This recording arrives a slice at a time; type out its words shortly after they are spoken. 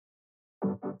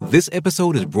This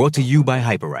episode is brought to you by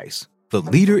Hyperice, the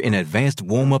leader in advanced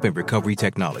warm-up and recovery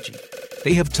technology.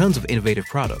 They have tons of innovative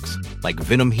products, like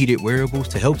Venom-heated wearables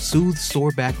to help soothe sore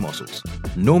back muscles,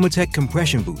 Normatec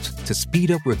compression boots to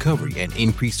speed up recovery and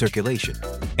increase circulation,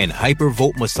 and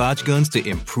Hypervolt massage guns to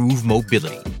improve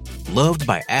mobility. Loved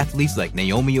by athletes like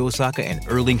Naomi Osaka and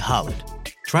Erling Haaland.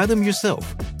 Try them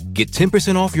yourself. Get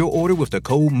 10% off your order with the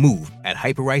code MOVE at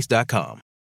hyperice.com.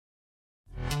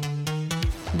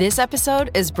 This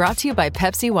episode is brought to you by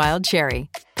Pepsi Wild Cherry.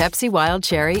 Pepsi Wild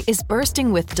Cherry is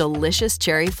bursting with delicious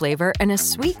cherry flavor and a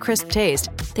sweet, crisp taste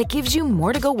that gives you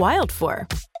more to go wild for.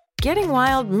 Getting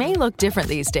wild may look different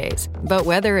these days, but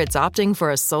whether it's opting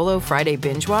for a solo Friday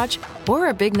binge watch or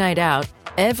a big night out,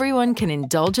 everyone can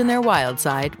indulge in their wild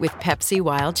side with Pepsi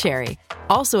Wild Cherry.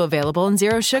 Also available in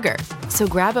Zero Sugar. So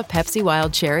grab a Pepsi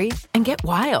Wild Cherry and get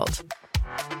wild.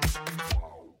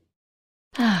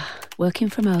 Working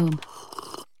from home.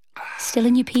 Still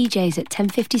in your PJs at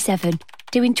 10:57,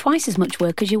 doing twice as much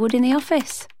work as you would in the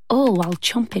office. All while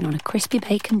chomping on a crispy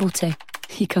bacon butty.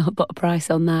 You can't put a price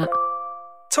on that.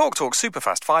 TalkTalk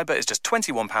Superfast Fibre is just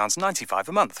 £21.95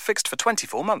 a month, fixed for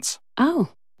 24 months. Oh,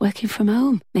 working from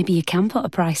home. Maybe you can put a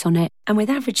price on it. And with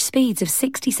average speeds of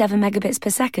 67 megabits per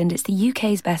second, it's the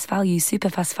UK's best value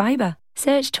superfast fibre.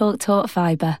 Search TalkTalk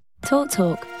Fibre.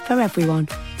 TalkTalk, for everyone.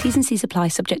 T's and C's apply,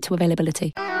 subject to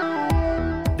availability.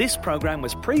 This programme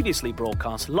was previously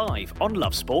broadcast live on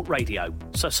Love Sport Radio,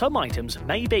 so some items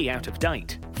may be out of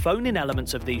date. Phone-in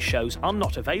elements of these shows are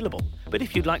not available, but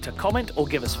if you'd like to comment or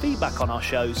give us feedback on our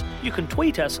shows, you can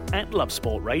tweet us at Love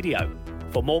Sport Radio.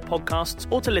 For more podcasts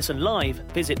or to listen live,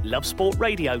 visit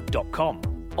lovesportradio.com.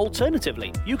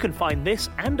 Alternatively, you can find this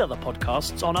and other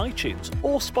podcasts on iTunes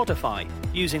or Spotify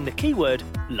using the keyword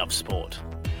Love Sport.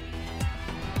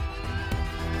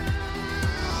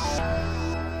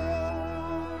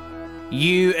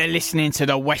 You are listening to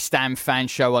the West Ham Fan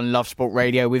Show on Love Sport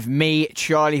Radio with me,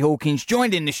 Charlie Hawkins,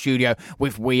 joined in the studio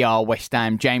with We Are West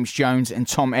Ham, James Jones and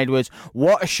Tom Edwards.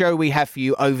 What a show we have for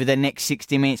you over the next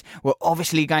 60 minutes. We're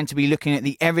obviously going to be looking at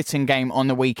the Everton game on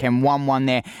the weekend, 1-1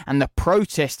 there, and the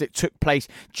protest that took place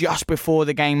just before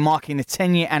the game, marking the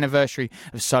 10-year anniversary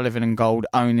of Sullivan and Gold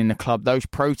owning the club. Those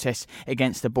protests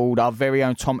against the board, our very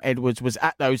own Tom Edwards was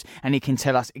at those, and he can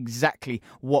tell us exactly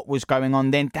what was going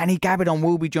on then. Danny Gabardon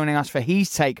will be joining us for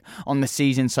his take on the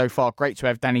season so far. Great to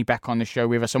have Danny back on the show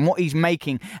with us and what he's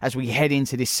making as we head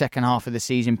into this second half of the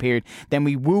season period. Then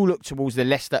we will look towards the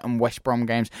Leicester and West Brom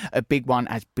games, a big one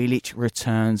as Bilic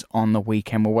returns on the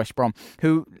weekend with West Brom,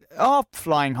 who are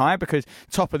flying high because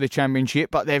top of the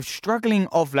Championship, but they're struggling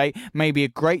of late. Maybe a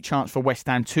great chance for West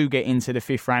Ham to get into the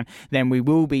fifth round. Then we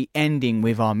will be ending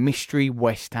with our mystery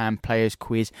West Ham players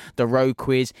quiz, the road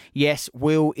quiz. Yes,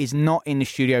 Will is not in the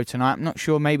studio tonight. I'm not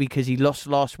sure, maybe because he lost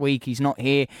last week. He's not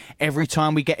here. Every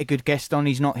time we get a good guest on,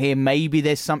 he's not here. Maybe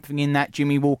there's something in that,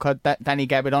 Jimmy Walker, that Danny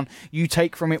Gabardon. You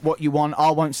take from it what you want.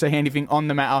 I won't say anything on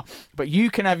the matter, but you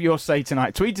can have your say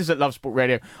tonight. Tweet us at Love Sport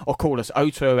Radio or call us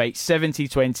 0208 70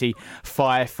 20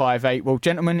 558. Well,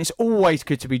 gentlemen, it's always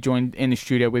good to be joined in the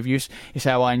studio with you. It's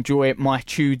how I enjoy my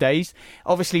Tuesdays.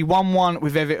 Obviously, 1-1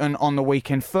 with Everton on the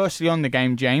weekend. Firstly, on the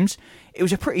game, James, it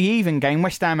was a pretty even game.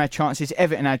 West Ham had chances,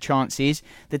 Everton had chances.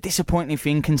 The disappointing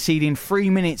thing, conceding 3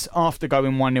 minutes after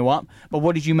going 1-0 up. But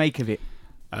what did you make of it?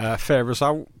 Fair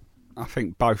result. I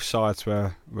think both sides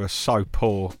were so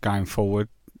poor going forward.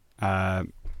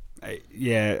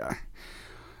 Yeah.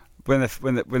 When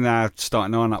our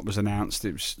starting lineup was announced,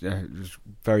 it was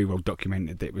very well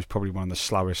documented that it was probably one of the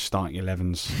slowest starting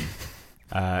 11s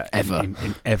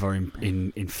ever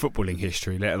in footballing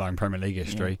history, let alone Premier League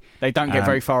history. Yeah. They don't get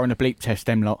very far on the bleep test,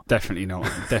 them lot. Definitely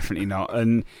not.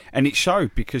 And it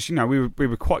showed because we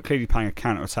were quite clearly playing a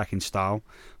counter-attacking style.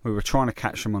 We were trying to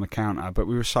catch them on the counter, but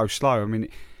we were so slow. I mean,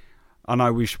 I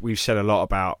know we've said a lot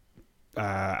about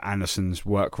Anderson's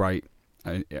work rate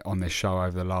on this show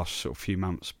over the last sort of few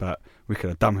months, but we could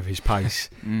have done with his pace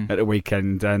at the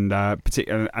weekend, and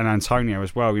particularly and Antonio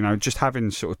as well. Just having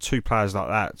sort of two players like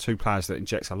that, two players that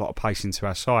injects a lot of pace into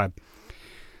our side.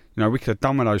 We could have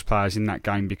done with those players in that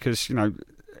game because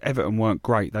Everton weren't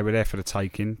great. They were there for the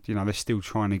taking. They're still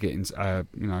trying to get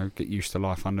get used to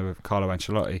life under Carlo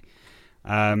Ancelotti.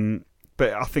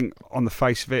 But I think on the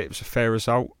face of it, it was a fair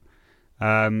result.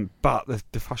 But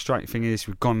the frustrating thing is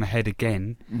we've gone ahead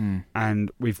again and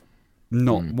we've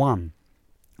not won.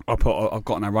 I've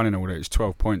got no running order. It's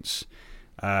 12 points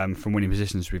from winning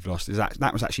positions we've lost.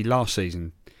 That was actually last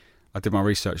season. I did my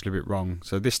research a little bit wrong.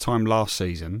 So this time last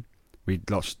season we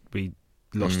lost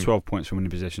 12 points from winning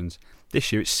positions.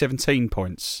 This year it's 17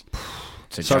 points.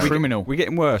 It's criminal. We're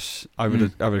getting worse over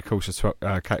the course of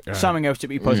something else to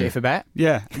be positive about.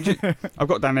 Yeah. I've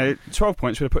got down there 12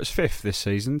 points would have put us 5th this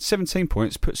season. 17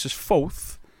 points puts us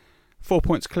 4th. 4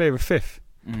 points clear of 5th.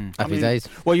 Happy days.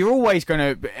 Well, you're always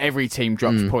going to... Every team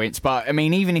drops points, but, I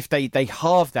mean, even if they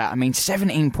halve that, I mean,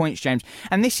 17 points, James.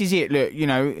 And this is it. Look,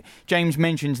 James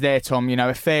mentions there, Tom,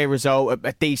 a fair result,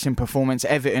 a decent performance.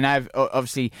 Everton have,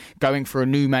 obviously, going for a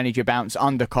new manager bounce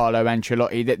under Carlo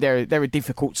Ancelotti. That they're a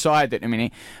difficult side at the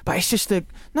minute. But it's just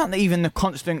not even the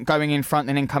constant going in front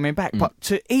and then coming back, but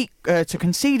to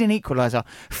concede an equaliser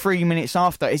 3 minutes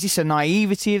after. Is this a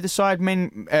naivety of the side,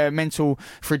 mental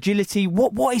fragility?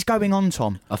 What is going on,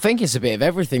 Tom? I think it's a bit of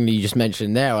everything that you just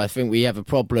mentioned there. I think we have a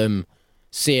problem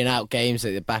seeing out games.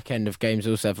 At the back end of games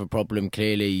also have a problem,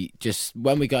 clearly. Just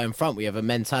when we go in front, we have a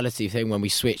mentality thing when we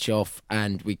switch off,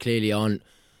 and we clearly aren't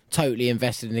totally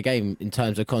invested in the game in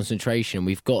terms of concentration.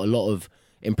 We've got a lot of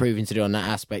improving to do on that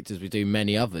aspect, as we do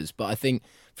many others. But I think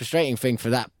frustrating thing for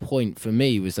that point for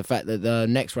me was the fact that the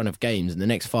next run of games, in the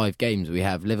next 5 games, we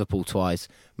have Liverpool twice,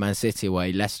 Man City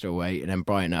away, Leicester away, and then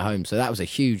Brighton at home. So that was a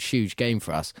huge, huge game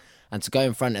for us. And to go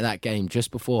in front of that game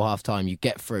just before half-time, you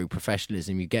get through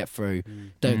professionalism, you get through,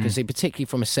 don't concede, particularly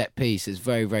from a set piece. It's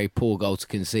very, very poor goal to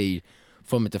concede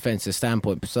from a defensive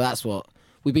standpoint. So that's what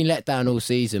we've been let down all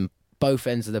season, both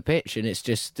ends of the pitch, and it's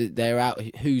just they're out.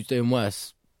 Who's doing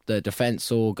worse, the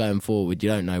defence or going forward? You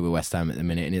don't know with West Ham at the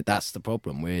minute, and that's the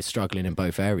problem. We're struggling in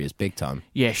both areas, big time.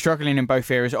 Yeah, struggling in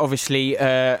both areas. Obviously,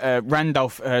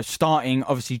 Randolph starting,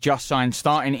 obviously just signed,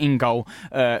 starting in goal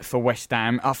for West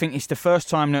Ham. I think it's the first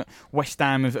time that West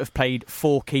Ham have played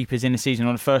 4 keepers in the season,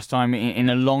 or the first time in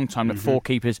a long time that 4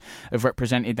 keepers have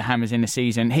represented the Hammers in the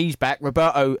season. He's back.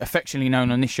 Roberto, affectionately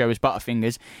known on this show as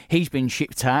Butterfingers, he's been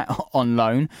shipped out on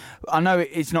loan. I know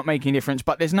it's not making a difference,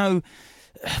 but there's no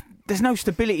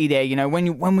stability there,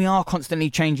 when we are constantly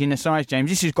changing the size, James.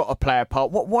 This has got to play a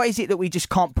part. What is it that we just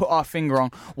can't put our finger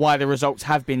on why the results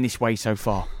have been this way so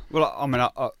far? Well, I mean,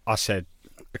 I said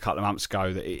a couple of months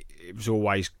ago that it was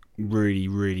always really,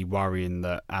 really worrying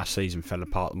that our season fell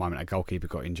apart at the moment our goalkeeper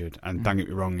got injured. And don't get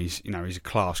me wrong, he's a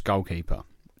class goalkeeper.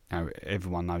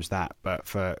 Everyone knows that. But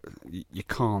you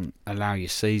can't allow your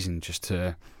season just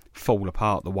to fall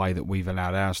apart the way that we've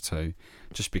allowed ours to,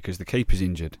 just because the keeper's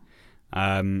injured.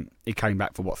 He came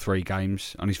back for 3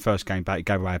 games. On his first game back, he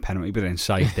gave away a penalty, but then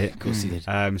saved it. Of course he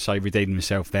did. So he redeemed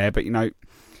himself there. But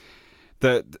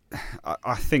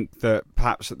I think that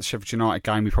perhaps at the Sheffield United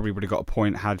game, we probably would have got a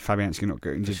point had Fabianski not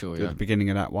got injured at the beginning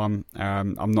of that one.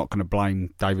 I'm not going to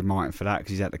blame David Martin for that,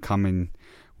 because he's had to come in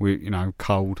with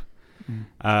cold.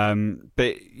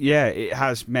 But yeah, it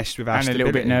has messed with our and stability. A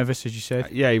little bit nervous, as you said.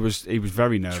 Yeah, he was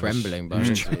very nervous, trembling. But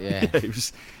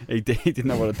he didn't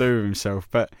know what to do with himself.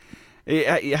 But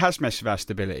it has messed with our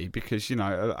stability, because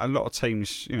a lot of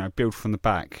teams build from the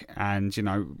back, and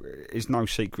it's no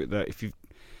secret that if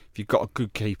you've got a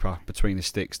good keeper between the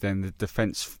sticks, then the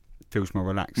defence feels more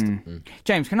relaxed.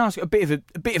 James, can I ask a bit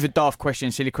of a daft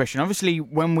question, silly question? Obviously,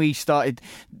 when we started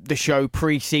the show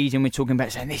pre-season, we're talking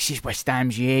about saying this is West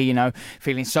Ham's year,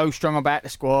 feeling so strong about the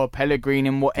squad, Pellegrini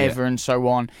and whatever, and so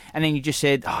on. And then you just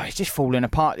said, it's just falling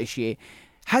apart this year.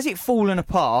 Has it fallen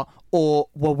apart, or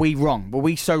were we wrong? Were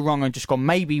we so wrong and just gone,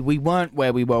 maybe we weren't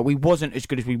where we were, we wasn't as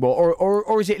good as we were,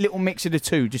 or is it a little mix of the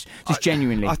two, just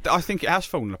genuinely? I think it has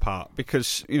fallen apart,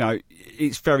 because,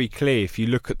 it's very clear if you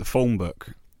look at the form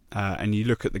book, and you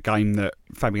look at the game that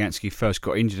Fabianski first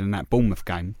got injured in, that Bournemouth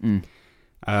game,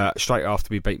 straight after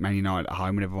we beat Man United at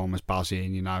home, and everyone was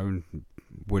buzzing, and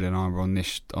Will and I were on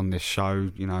this show,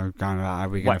 going about how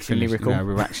we're going to finish.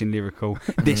 We're waxing lyrical.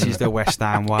 This is the West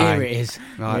Ham way. Here it is.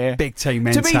 Big team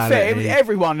mentality. To be fair,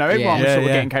 everyone was sort of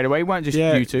getting carried away. It weren't just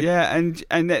you two. Yeah,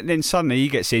 and then suddenly he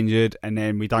gets injured, and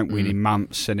then we don't win in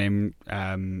months, and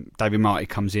then David Marty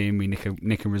comes in, we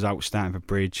nick a result at Stamford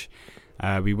Bridge.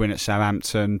 We win at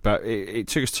Southampton, but it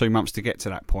took us 2 months to get to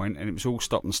that point, and it was all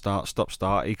stop and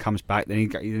start. He comes back, then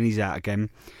he's out again.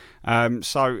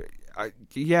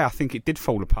 I think it did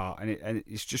fall apart, and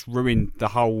it's just ruined the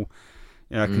whole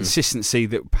consistency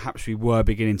that perhaps we were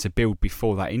beginning to build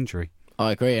before that injury.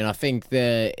 I agree, and I think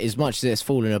as much as it's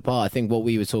fallen apart, I think what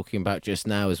we were talking about just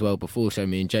now as well before, so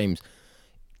me and James,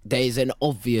 there's an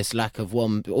obvious lack of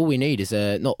one. All we need is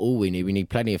not all we need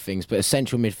plenty of things, but a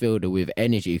central midfielder with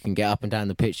energy who can get up and down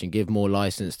the pitch and give more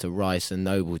licence to Rice and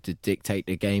Noble to dictate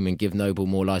the game, and give Noble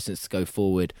more licence to go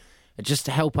forward. And just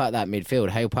to help out that midfield,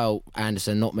 help out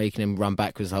Anderson, not making him run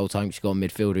backwards the whole time, because you've got a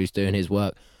midfielder who's doing his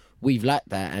work. We've lacked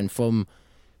that, and from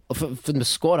the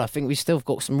squad, I think we've still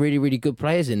got some really, really good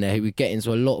players in there who would get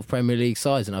into a lot of Premier League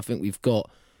sides, and I think we've got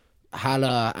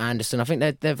Haller, Anderson, I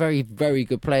think they're very, very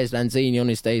good players. Lanzini on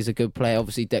his day is a good player.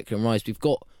 Obviously, Declan Rice. We've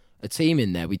got a team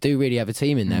in there. We do really have a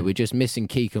team in there. We're just missing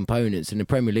key components. In the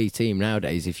Premier League team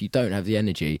nowadays, if you don't have the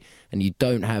energy and you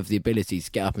don't have the ability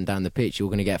to get up and down the pitch, you're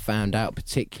going to get found out,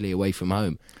 particularly away from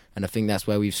home. And I think that's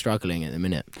where we're struggling at the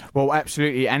minute. Well,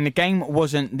 absolutely. And the game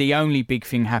wasn't the only big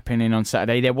thing happening on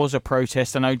Saturday. There was a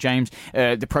protest. I know, James,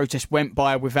 the protest went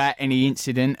by without any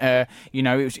incident.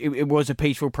 It was a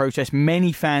peaceful protest.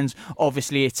 Many fans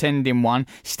obviously attending one.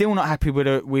 Still not happy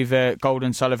with Gold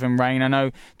and Sullivan reign. I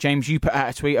know, James, you put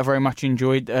out a tweet I very much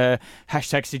enjoyed.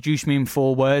 Hashtag seduce me in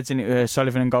 4 words. And it,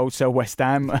 Sullivan and Gold sell West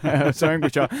Ham. Something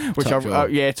top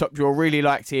drawer. Really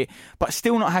liked it. But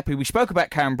still not happy. We spoke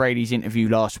about Karen Brady's interview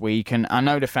last week, and I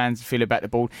know the fans feel about the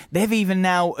board. They've even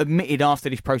now admitted after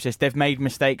this process they've made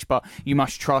mistakes, but you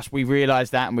must trust we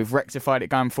realise that and we've rectified it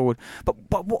going forward. But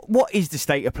what is the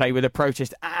state of play with the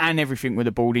protest and everything with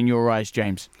the board in your eyes,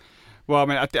 James? Well, I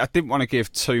mean, I didn't want to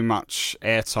give too much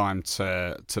airtime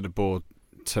to the board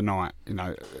tonight. You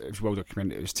know, it was well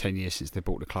documented. It was 10 years since they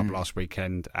bought the club last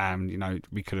weekend, and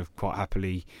we could have quite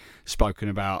happily spoken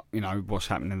about what's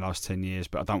happened in the last 10 years,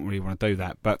 but I don't really want to do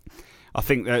that. But I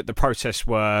think that the protests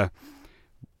they were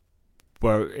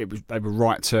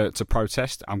right to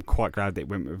protest. I'm quite glad that it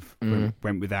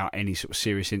went without any sort of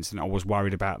serious incident. I was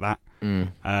worried about that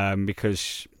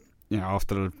because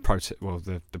after the protest,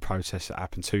 the protest that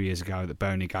happened 2 years ago, the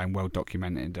Burnley game, well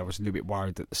documented, I was a little bit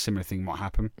worried that a similar thing might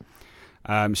happen.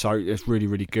 So it's really,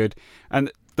 really good,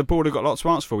 and the board have got lots to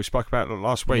answer for. We spoke about it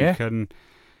last week, and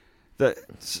that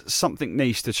something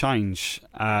needs to change.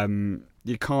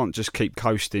 You can't just keep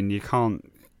coasting. You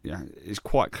can't. It's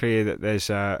quite clear that there's.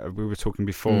 We were talking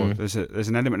before. There's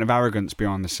an element of arrogance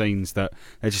behind the scenes that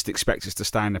they just expect us to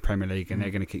stay in the Premier League, and they're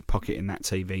going to keep pocketing that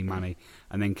TV money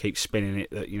and then keep spinning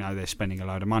it that they're spending a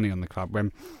load of money on the club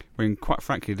when quite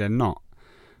frankly they're not.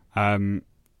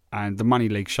 And the Money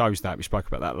League shows that. We spoke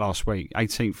about that last week.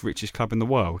 18th richest club in the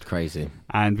world. Crazy.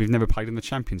 And we've never played in the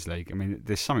Champions League. I mean,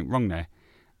 there's something wrong there.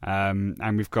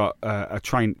 And we've got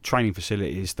training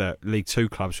facilities that League Two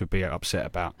clubs would be upset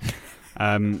about.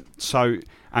 And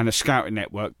a scouting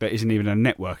network that isn't even a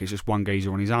network. It's just one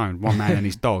geezer on his own, one man and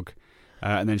his dog,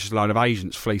 and then just a load of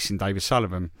agents fleecing David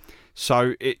Sullivan.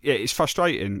 So it's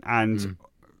frustrating, and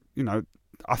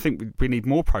I think we need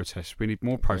more protests. We need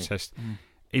more protests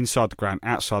inside the ground,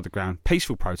 outside the ground,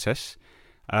 peaceful protests.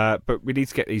 But we need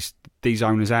to get these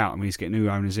owners out, and we need to get new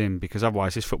owners in, because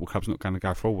otherwise this football club's not going to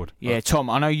go forward. Yeah, Tom,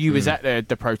 I know you was at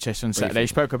the protest on Saturday. You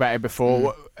spoke about it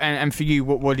before. And for you,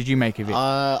 what did you make of it?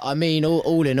 I mean,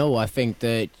 all in all, I think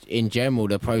that in general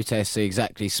the protests are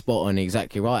exactly spot on,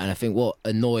 exactly right. And I think what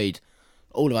annoyed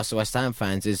all of us West Ham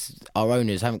fans is our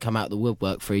owners haven't come out of the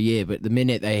woodwork for a year, but the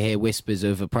minute they hear whispers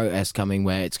of a protest coming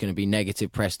where it's going to be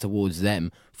negative press towards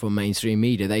them from mainstream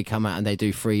media, they come out and they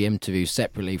do 3 interviews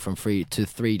separately from 3 to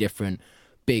 3 different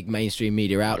big mainstream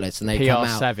media outlets, and they PR come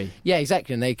out savvy. Yeah,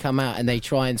 exactly, and they come out and they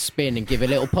try and spin and give a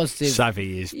little positive.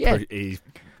 Savvy is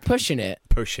pushing it,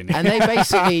 and they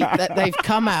basically they've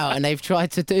come out and they've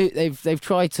tried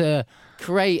to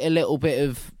create a little bit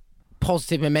of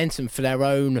positive momentum for their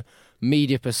own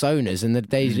media personas and the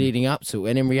days leading up to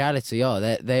it, and in reality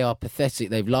they are pathetic.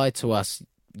 They've lied to us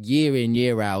year in,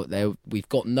 year out. We've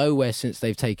got nowhere since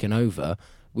they've taken over.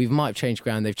 We might have changed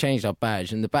ground, they've changed our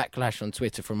badge, and the backlash on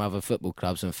Twitter from other football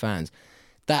clubs and fans,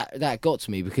 that got to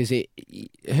me, because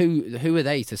who are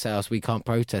they to say us we can't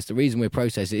protest? The reason we're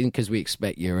protesting isn't because we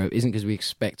expect Europe, isn't because we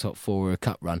expect top 4 or a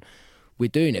cup run. We're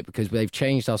doing it because they've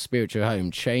changed our spiritual home,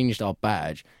 changed our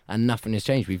badge, and nothing has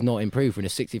changed. We've not improved. We're in a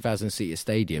 60,000-seater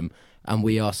stadium, and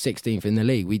we are 16th in the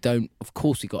league. Of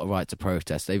course, we've got a right to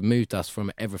protest. They've moved us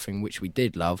from everything which we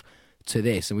did love to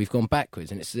this, and we've gone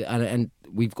backwards. And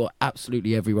we've got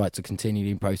absolutely every right to continue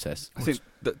in protest. I think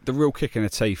the real kick in the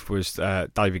teeth was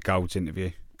David Gold's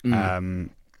interview.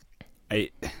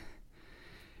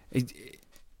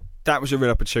 That was a real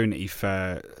opportunity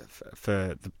for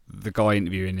the guy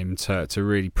interviewing him to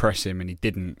really press him, and he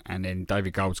didn't. And then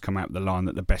David Gold's come out with the line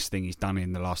that the best thing he's done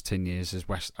in the last 10 years as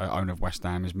owner of West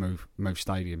Ham is move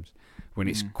stadiums, when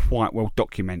it's quite well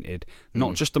documented,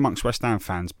 not just amongst West Ham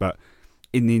fans, but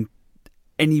in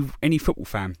any football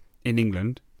fan in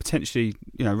England, potentially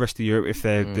rest of Europe if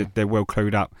they're well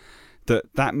clued up,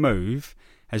 that move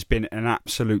has been an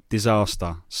absolute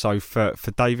disaster. So for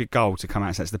David Gold to come out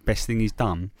and say it's the best thing he's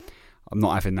done, I'm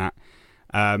not having that.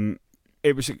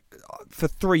 It was for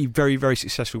 3 very, very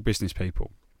successful business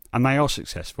people, and they are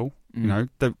successful. They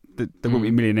wouldn't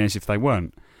be millionaires if they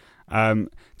weren't.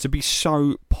 To be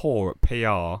so poor at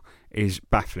PR is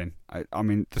baffling. I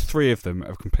mean, the three of them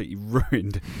have completely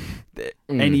ruined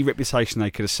any reputation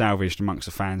they could have salvaged amongst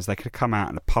the fans. They could have come out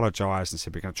and apologised and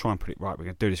said, we're going to try and put it right, we're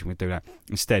going to do this and we're going to do that.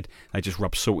 Instead, they just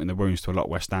rub salt in the wounds to a lot of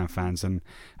West Ham fans, and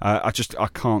I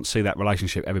can't see that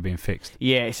relationship ever being fixed.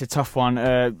 Yeah, it's a tough one.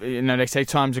 They say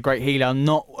time's a great healer,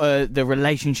 not the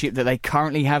relationship that they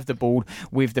currently have the board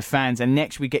with the fans. And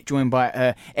next we get joined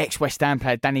by ex-West Ham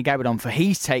player Danny Gabbidon for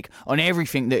his take on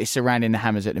everything that is surrounding the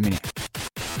Hammers at the minute.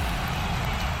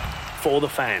 For the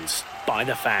fans, by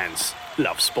the fans,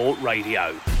 Love Sport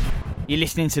Radio. You're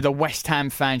listening to the West Ham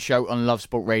Fan Show on Love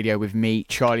Sport Radio with me,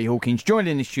 Charlie Hawkins, joined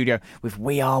in the studio with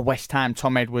We Are West Ham,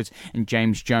 Tom Edwards and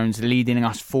James Jones leading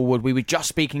us forward. We were just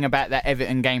speaking about that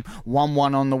Everton game,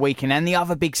 1-1 on the weekend, and the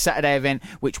other big Saturday event,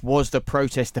 which was the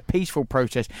protest, the peaceful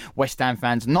protest. West Ham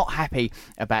fans not happy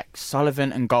about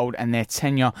Sullivan and Gold and their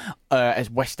tenure as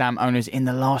West Ham owners in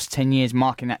the last 10 years,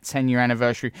 marking that 10-year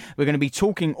anniversary. We're going to be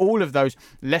talking all of those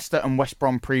Leicester and West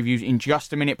Brom previews in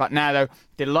just a minute. But now, though,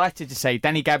 delighted to say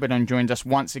Danny Gabbidon joined us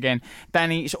once again.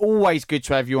 Danny, it's always good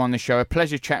to have you on the show. A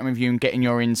pleasure chatting with you and getting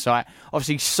your insight.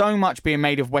 Obviously, so much being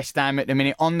made of West Ham at the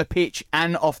minute, on the pitch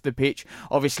and off the pitch.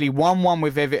 Obviously, 1-1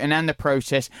 with Everton and the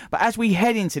protest. But as we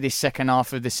head into this second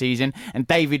half of the season and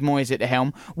David Moyes at the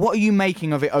helm, what are you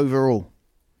making of it overall?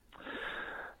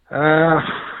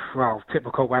 Well,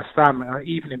 typical West Ham.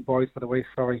 Evening, boys, by the way,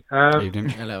 sorry. Evening.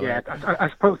 Hello. Yeah, I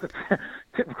suppose it's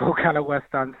typical kind of West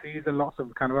Ham season. Lots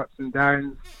of kind of ups and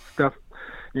downs, stuff,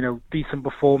 decent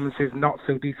performances, not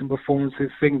so decent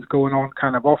performances, things going on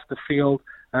kind of off the field.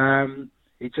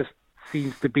 It just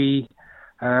seems to be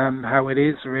how it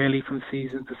is, really, from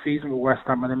season to season with West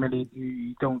Ham. And I mean,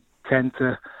 you don't tend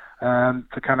to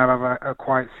kind of have a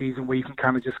quiet season where you can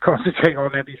kind of just concentrate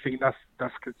on everything that's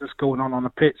just going on the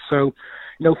pitch. So,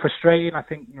 frustrating. I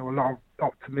think, a lot of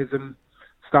optimism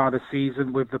start of the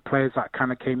season with the players that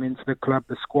kind of came into the club.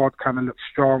 The squad kind of looked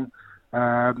strong.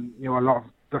 A lot of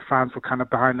the fans were kind of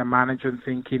behind the manager and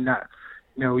thinking that,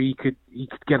 he could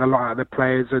get a lot out of the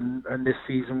players and this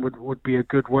season would be a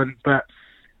good one. But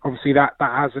obviously that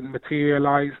hasn't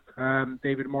materialised.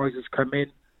 David Moyes has come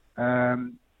in.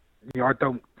 I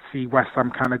don't see West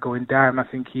Ham kind of going down. I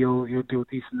think he'll do a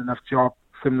decent enough job,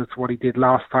 similar to what he did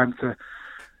last time, to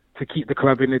keep the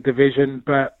club in the division.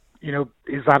 But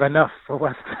is that enough for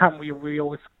West Ham? We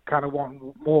always kind of want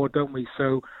more, don't we?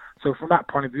 So from that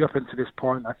point of view, up until this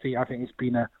point, I think it's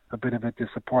been a bit of a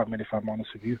disappointment, if I'm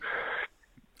honest with you.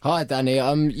 Hi, Danny.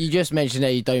 You just mentioned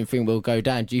that you don't think we'll go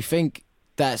down. Do you think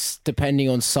that's depending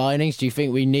on signings? Do you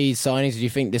think we need signings? Do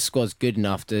you think this squad's good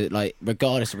enough to,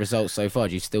 regardless of results so far,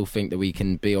 do you still think that we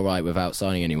can be all right without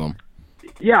signing anyone?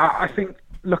 Yeah, I think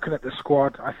looking at the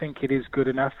squad, I think it is good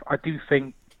enough. I do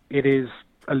think it is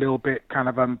a little bit kind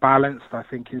of unbalanced, I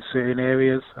think, in certain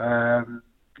areas.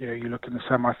 You look in the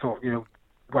sum, I thought,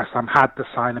 West Ham had to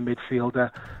sign a midfielder,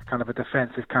 kind of a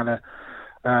defensive kind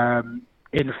of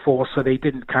enforcer. They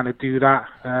didn't kind of do that.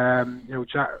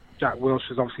 Jack Wilshere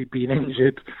has obviously been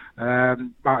injured.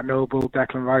 Mark Noble,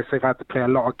 Declan Rice, they've had to play a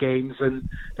lot of games, and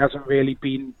there hasn't really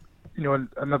been,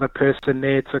 another person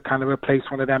there to kind of replace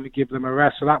one of them and give them a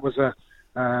rest. So that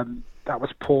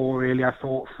was poor, really, I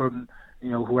thought, from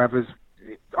whoever's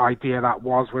idea that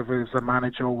was, whether it was the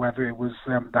manager or whether it was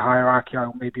the hierarchy,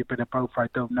 or maybe a bit of both, I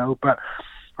don't know. But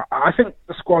I think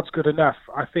the squad's good enough.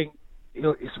 I think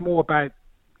it's more about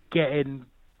getting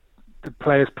the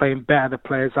players playing better, the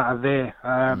players that are there.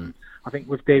 I think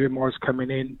with David Moyes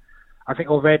coming in, I think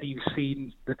already you've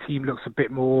seen the team looks a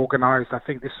bit more organised. I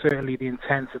think there's certainly the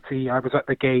intensity. I was at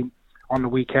the game on the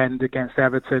weekend against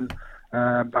Everton.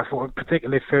 I thought,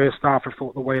 particularly first half, I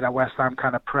thought the way that West Ham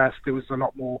kind of pressed, there was a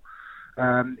lot more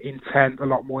a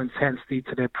lot more intensity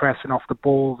to their pressing off the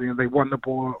ball. They won the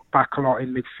ball back a lot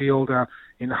in midfield,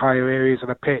 in higher areas of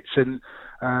the pitch, and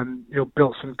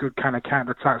built some good kind of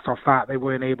counter attacks off that. They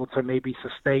weren't able to maybe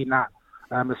sustain that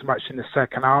as much in the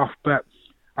second half, but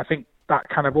I think that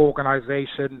kind of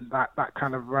organisation, that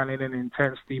kind of running and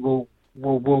intensity will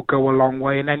go a long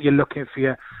way. And then you're looking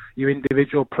for your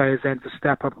individual players then to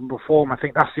step up and perform. I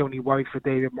think that's the only worry for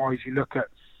David Moyes. You look at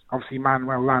obviously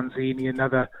Manuel Lanzini,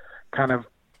 another kind of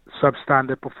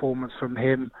substandard performance from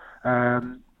him.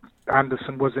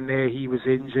 Anderson wasn't there; he was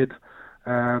injured.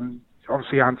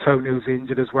 Obviously, Antonio's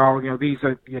injured as well. These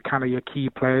are your key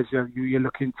players. You're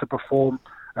looking to perform.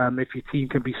 If your team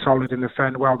can be solid and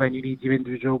defend well, then you need your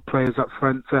individual players up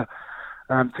front to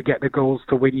get the goals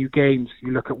to win you games.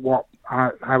 You look at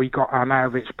how he got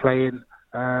Arnautovic playing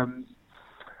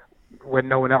when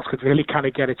no one else could really kind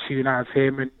of get a tune out of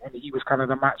him, and he was kind of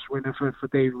the match winner for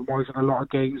David Moyes in a lot of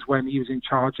games when he was in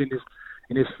charge in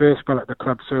his first spell at the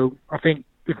club. So I think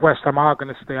if West Ham are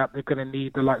going to stay up, they're going to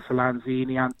need the likes of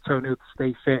Lanzini, Antonio to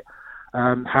stay fit,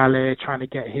 Haller, trying to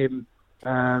get him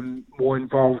more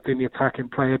involved in the attacking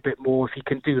play a bit more. If he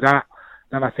can do that,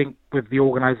 then I think with the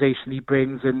organisation he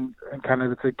brings and kind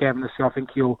of the togetherness, I think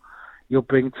you'll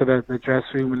bring to the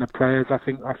dressing room and the players. I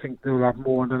think they'll have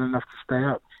more than enough to stay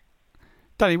up.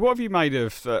 Danny, what have you made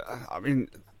of?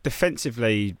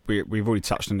 Defensively, we've already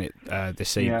touched on it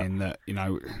this evening. That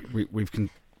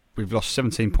we've lost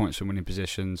 17 points from winning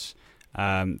positions.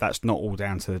 That's not all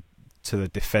down to the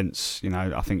defence.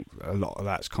 I think a lot of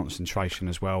that's concentration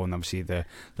as well, and obviously the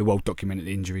well documented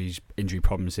injury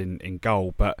problems in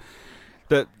goal. But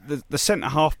the centre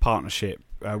half partnership,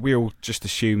 we all just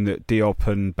assumed that Diop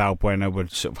and Balbuena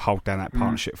would sort of hold down that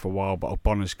partnership for a while. But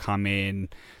Ogbonna's come in,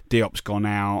 Diop's gone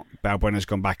out, Balbuena's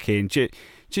gone back in. Do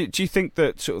you think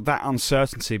that sort of that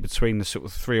uncertainty between the sort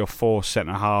of 3 or 4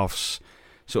 centre halves,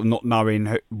 sort of not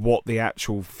knowing what the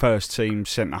actual first team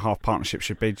centre half partnership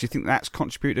should be, do you think that's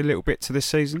contributed a little bit to this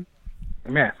season?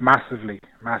 Yeah, massively.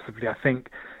 I think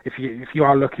if you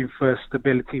are looking for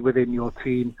stability within your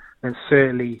team, then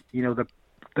certainly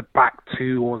the back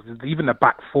two or even the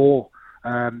back four,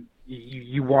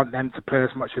 you want them to play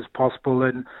as much as possible.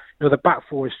 And the back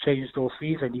four has changed all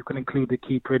season. You can include the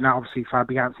keeper in that. Obviously,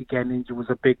 Fabianski getting injured was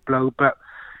a big blow, but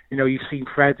you've seen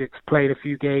Fredericks playing a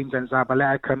few games, and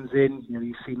Zabaleta comes in.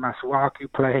 You see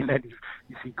Masuaku playing, and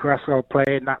you see Cresswell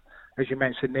playing. That, as you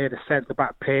mentioned there, the centre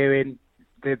back pairing.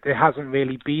 There hasn't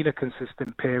really been a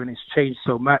consistent pairing. It's changed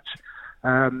so much,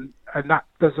 and that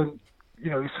doesn't.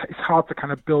 It's hard to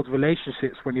kind of build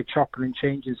relationships when you're chopping and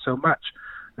changing so much.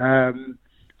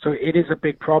 So it is a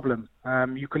big problem.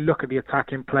 You can look at the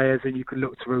attacking players and you can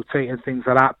look to rotate and things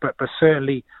like that, but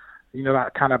certainly,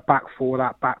 that kind of back four,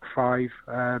 that back five,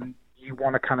 you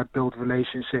want to kind of build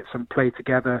relationships and play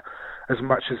together as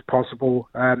much as possible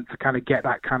to kind of get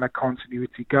that kind of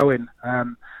continuity going.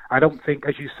 I don't think,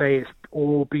 as you say, it's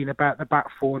all been about the back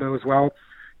four though as well.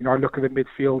 I look at the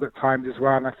midfield at times as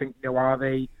well, and I think, are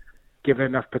they giving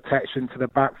enough protection to the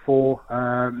back four?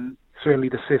 Certainly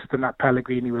the system that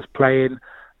Pellegrini was playing,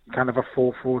 kind of a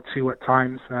 4-4-2 at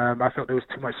times. I thought there was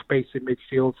too much space in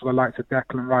midfield for the likes of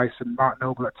Declan Rice and Martin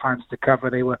Noble at times to cover.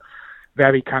 They were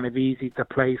very kind of easy to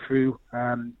play through.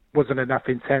 Wasn't enough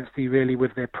intensity really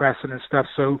with their pressing and stuff.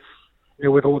 So,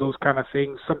 with all those kind of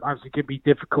things, sometimes it can be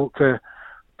difficult to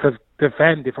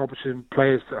defend if opposition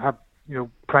players have,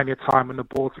 plenty of time on the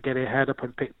ball to get their head up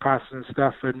and pick passes and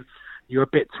stuff, and you're a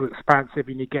bit too expansive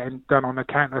and you're getting done on a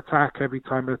counter-attack every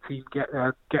time a team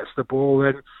gets the ball,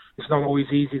 and it's not always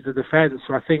easy to defend.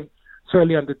 So I think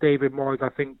certainly under David Moyes, I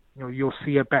think you'll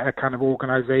see a better kind of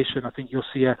organisation. I think you'll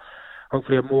see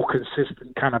hopefully a more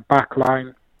consistent kind of back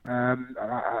line.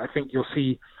 I think you'll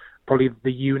see probably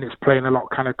the units playing a lot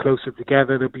kind of closer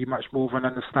together. There'll be much more of an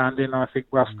understanding. I think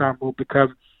West Ham will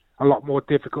become a lot more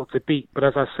difficult to beat. But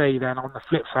as I say, then on the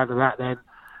flip side of that, then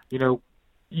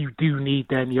you do need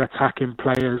then your attacking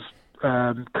players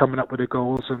coming up with the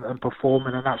goals and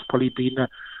performing, and that's probably been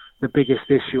the biggest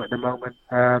issue at the moment.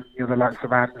 The likes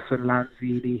of Anderson,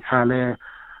 Lanzini, Haller,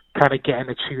 kind of getting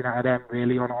a tune out of them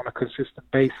really on a consistent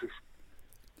basis.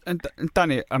 And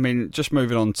Danny, just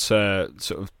moving on to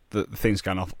sort of the things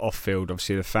going off field.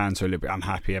 Obviously, the fans are a little bit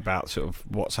unhappy about sort of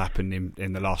what's happened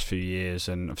in the last few years,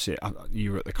 and obviously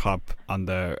you were at the club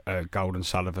under Golden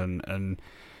Sullivan, and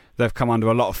they've come under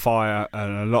a lot of fire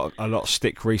and a lot of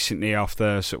stick recently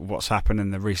after sort of what's happened in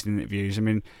the recent interviews.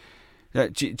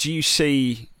 Do you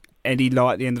see any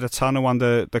light at the end of the tunnel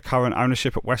under the current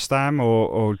ownership at West Ham,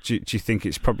 or do you think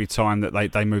it's probably time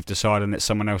that they moved aside and let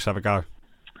someone else have a go?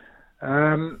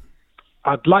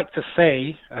 I'd like to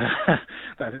say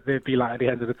that there'd be light at the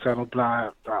end of the tunnel,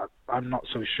 but I'm not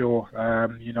so sure. I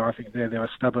think they're a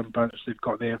stubborn bunch. They've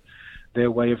got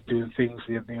their way of doing things.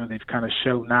 They've kind of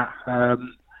shown that.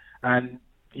 And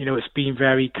it's been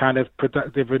very kind of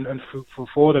productive and fruitful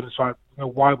for them. So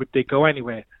why would they go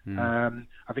anywhere?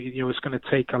 I think it's going to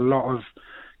take a lot of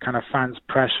kind of fans'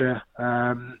 pressure,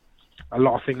 a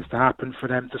lot of things to happen for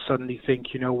them to suddenly think,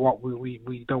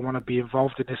 we don't want to be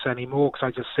involved in this anymore. Because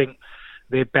I just think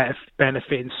they're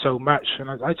benefiting so much, and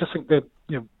I just think that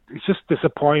it's just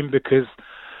disappointing because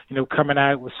coming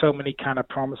out with so many kind of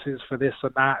promises for this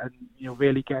and that, and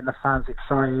really getting the fans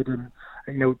excited and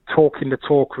talking the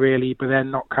talk really, but then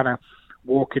not kind of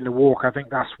walking the walk. I think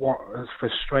that's what has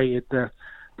frustrated the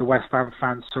West Ham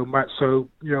fans so much. So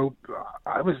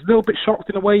I was a little bit shocked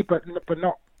in a way, but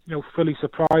not fully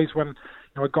surprised when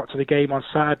I got to the game on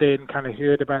Saturday and kind of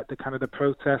heard about the kind of the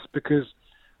protest, because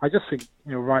I just think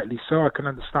rightly so. I can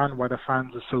understand why the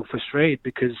fans are so frustrated,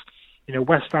 because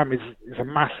West Ham is a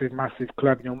massive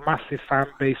club, massive fan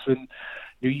base, and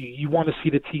you want to see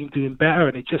the team doing better,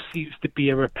 and it just seems to be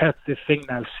a repetitive thing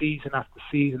now, season after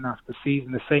season after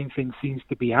season. The same thing seems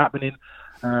to be happening,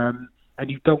 and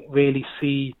you don't really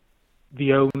see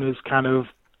the owners kind of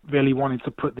really wanting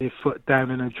to put their foot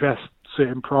down and address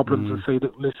certain problems and say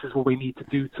that this is what we need to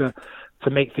do to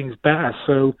make things better.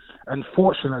 So,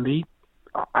 unfortunately,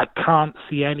 I can't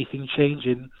see anything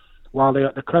changing while they're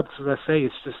at the clubs. As I say,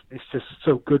 it's just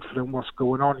so good for them what's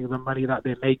going on. The money that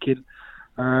they're making,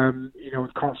 and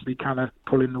constantly kind of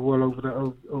pulling the wool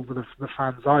over the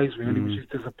fans' eyes, really, which is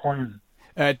disappointing.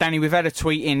 Danny, we've had a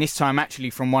tweet in, this time actually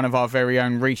from one of our very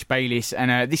own Reece Bayliss,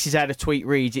 and this is how the tweet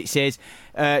reads. It says,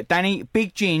 Danny,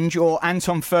 Big Ginge or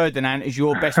Anton Ferdinand is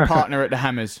your best partner at the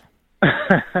Hammers?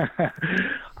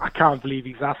 I can't believe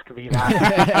he's asking me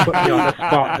that. Put me on the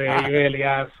spot there, he really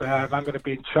has. I'm going to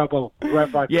be in trouble.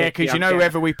 Yeah, because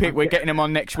whoever we pick, we're getting them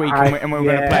on next week, and we're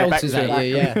going to play it back to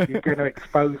you. You're going to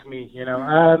expose me,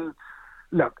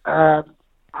 Look,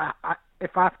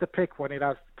 if I have to pick one, it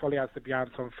probably has to be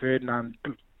Anton Ferdinand.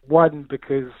 One,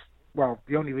 because,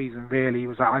 the only reason really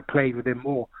was that I played with him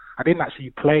more. I didn't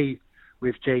actually play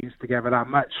with James together that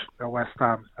much at West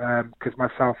Ham, because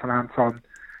myself and Anton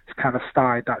kind of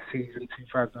started that season,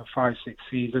 2005-06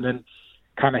 season, and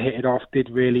kind of hit it off, did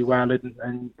really well,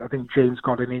 and I think James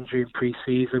got an injury in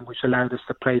pre-season, which allowed us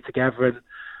to play together,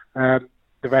 and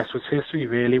the rest was history,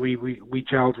 really. We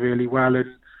gelled really well,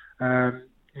 and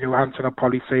Anton will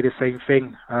probably say the same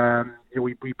thing.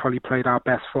 We probably played our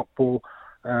best football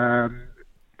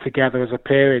together as a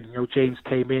pairing. James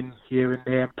came in here and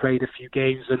there and played a few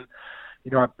games, and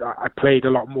I played a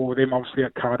lot more with him, obviously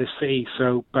at Cardiff City.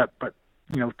 So, but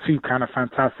two kind of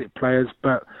fantastic players.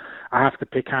 But I have to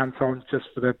pick Anton just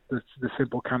for the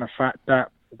simple kind of fact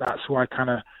that that's who I kind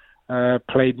of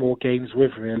played more games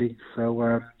with, really.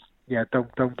 So.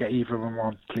 Don't get either of them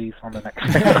on, please, on the next.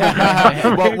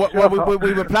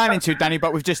 We were planning to, Danny,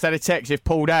 but we've just had a text. You've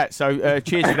pulled out, so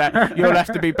cheers for that. You'll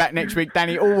have to be back next week,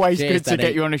 Danny. Always good to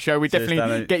get you on the show. We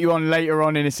definitely get you on later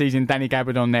on in the season. Danny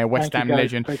Gabardon there, West Ham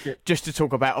legend, just to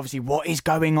talk about obviously what is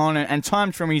going on and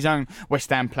times from his own West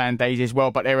Ham plan days as well.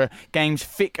 But there are games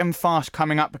thick and fast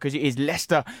coming up because it is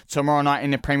Leicester tomorrow night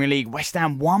in the Premier League. West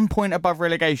Ham 1 point above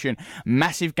relegation,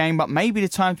 massive game, but maybe the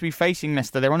time to be facing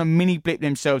Leicester. They're on a mini blip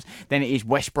themselves. Then it is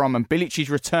West Brom and Bilic's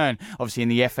return, obviously in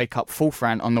the FA Cup fourth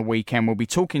round on the weekend. We'll be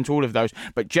talking to all of those,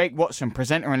 but Jake Watson,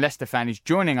 presenter and Leicester fan, is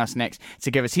joining us next to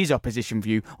give us his opposition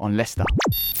view on Leicester.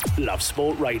 Love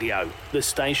Sport Radio, the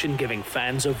station giving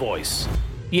fans a voice.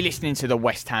 You're listening to the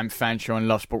West Ham Fan Show on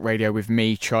Love Sport Radio with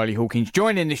me, Charlie Hawkins,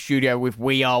 joined in the studio with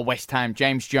We Are West Ham,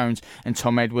 James Jones and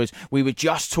Tom Edwards. We were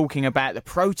just talking about the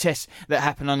protests that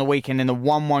happened on the weekend in the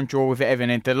 1-1 draw with Everton,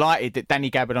 and delighted that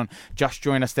Danny Gabardon just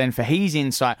joined us then for his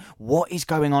insight. What is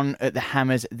going on at the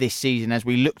Hammers this season as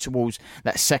we look towards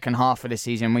that second half of the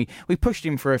season? We pushed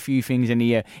him for a few things in the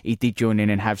year. He did join in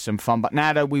and have some fun. But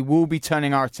now, though, we will be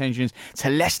turning our attentions to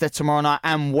Leicester tomorrow night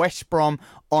and West Brom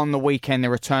on the weekend, the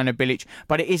return of Bilic.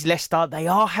 But it is Leicester. They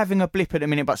are having a blip at the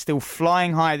minute, but still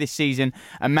flying high this season.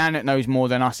 A man that knows more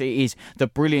than us, it is the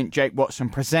brilliant Jake Watson,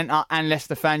 presenter and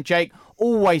Leicester fan. Jake,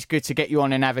 always good to get you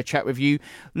on and have a chat with you.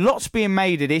 Lots being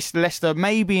made of this. Leicester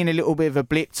may be in a little bit of a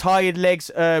blip. Tired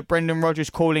legs, Brendan Rodgers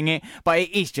calling it. But it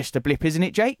is just a blip, isn't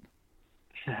it, Jake?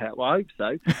 Well, I hope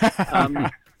so.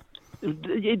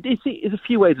 It's a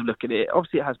few ways of looking at it.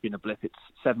 Obviously, it has been a blip. It's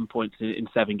 7 points in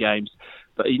 7 games.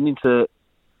 But you need to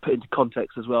put into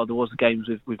context as well, there was games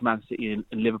with Man City and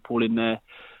Liverpool in there.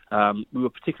 We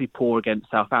were particularly poor against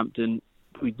Southampton.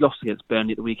 We lost against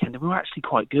Burnley at the weekend, and we were actually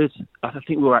quite good. I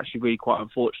think we were actually really quite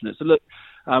unfortunate. So look,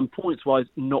 points-wise,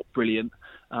 not brilliant,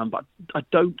 but I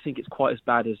don't think it's quite as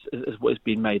bad as what is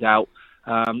being made out.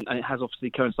 And it has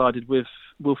obviously coincided with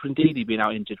Wilfred Ndidi being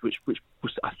out injured, which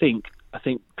was, I think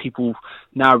people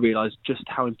now realise just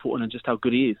how important and just how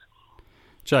good he is.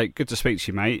 Jake, good to speak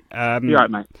to you, mate. You're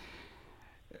right, mate.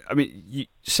 I mean,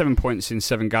 7 points in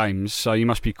 7 games, so you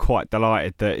must be quite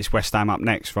delighted that it's West Ham up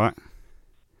next, right?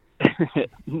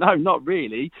 No, not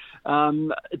really.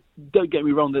 Don't get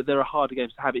me wrong; that there are harder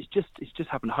games to have. It's just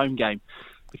having a home game,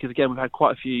 because again we've had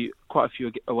quite a few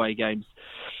away games.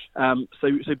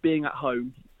 So being at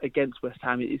home against West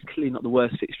Ham is clearly not the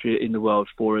worst fixture in the world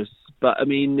for us. But I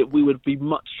mean, we would be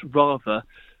much rather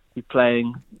be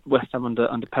playing West Ham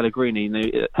under Pellegrini.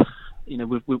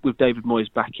 With David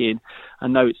Moyes back in. I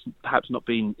know it's perhaps not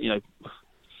been a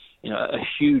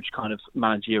huge kind of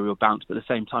managerial bounce, but at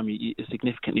the same time you're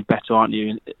significantly better, aren't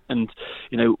you? And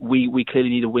we clearly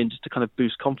need a win just to kind of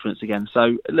boost confidence again.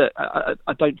 So look,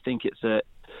 I don't think it's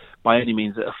by any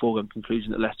means a foregone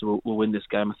conclusion that Leicester will win this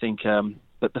game. I think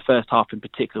but the first half in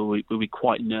particular will be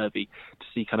quite nervy to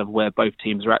see kind of where both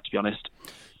teams are at, to be honest.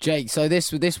 Jake, so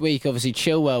this week, obviously,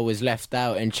 Chilwell was left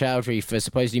out and Chowdhury for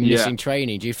supposedly missing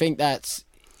training. Do you think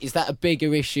is that a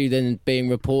bigger issue than being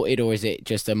reported, or is it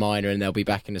just a minor and they'll be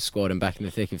back in the squad and back in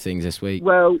the thick of things this week?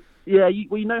 Well, yeah,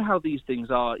 you know how these things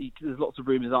are. There's lots of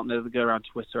rumours, aren't there, that go around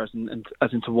Twitter as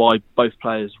into why both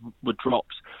players were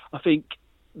dropped. I think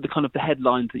the kind of the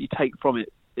headlines that you take from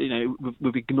it,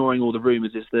 with ignoring all the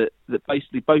rumours, is that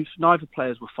basically neither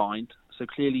players were fined, so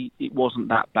clearly it wasn't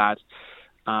that bad.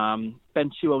 Ben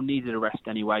Chilwell needed a rest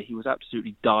anyway. He was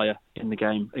absolutely dire in the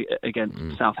game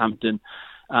against Southampton.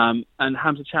 And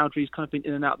Hamza Chowdhury's kind of been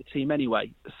in and out of the team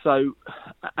anyway. So,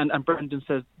 and Brendan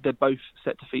says they're both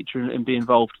set to feature and be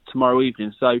involved tomorrow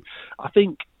evening. So, I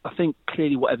think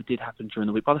clearly whatever did happen during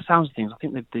the week, by the sounds of things, I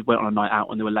think they went on a night out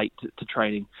when they were late to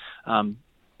training. Along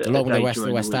with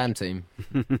the West Ham team.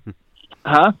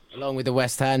 Huh? Along with the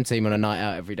West Ham team on a night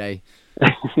out every day.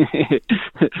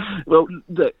 Well,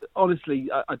 honestly,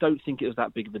 I don't think it was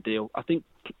that big of a deal. I think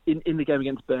in the game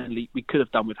against Burnley, we could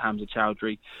have done with Hamza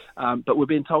Chowdhury, but we're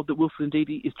being told that Wilfred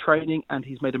Ndidi is training and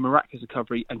he's made a miraculous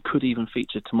recovery and could even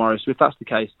feature tomorrow. So if that's the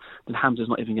case, then Hamza's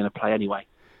not even going to play anyway.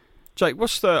 Jake,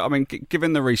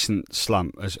 given the recent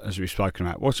slump, as we've spoken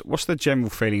about, what's the general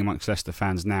feeling amongst Leicester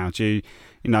fans now?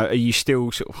 Are you still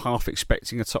sort of half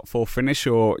expecting a top four finish,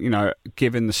 or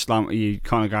given the slump, are you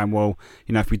kind of going, well,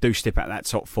 if we do step out that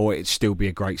top four, it'd still be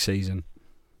a great season?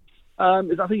 I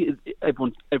think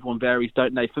everyone varies,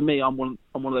 don't they? For me, I'm one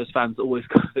of those fans that always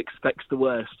kind of expects the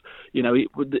worst.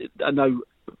 I know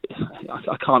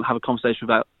I can't have a conversation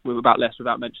about Leicester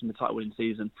without mentioning the title-winning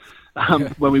season.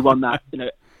 When we won that,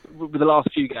 with the last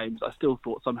few games, I still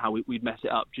thought somehow we'd mess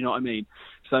it up. Do you know what I mean?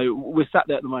 So we're sat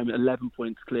there at the moment, 11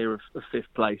 points clear of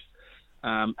fifth place,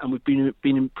 and we've been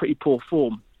in pretty poor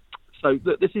form. So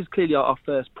this is clearly our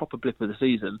first proper blip of the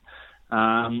season,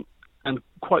 and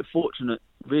quite fortunate,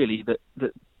 really,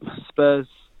 that Spurs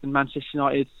and Manchester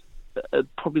United are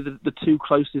probably the two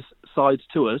closest sides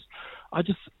to us. I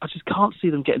just can't see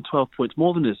them getting 12 points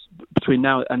more than us between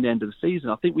now and the end of the season.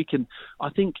 I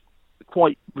think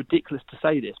quite ridiculous to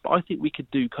say this, but I think we could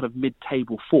do kind of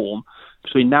mid-table form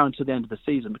between now until the end of the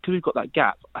season. Because we've got that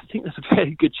gap, I think there's a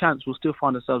very good chance we'll still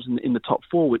find ourselves in the top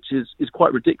four, which is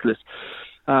quite ridiculous.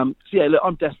 So yeah, look,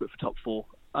 I'm desperate for top four.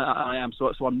 I am, so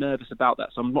I'm nervous about that.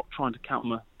 So I'm not trying to count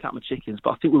my chickens, but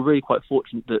I think we're really quite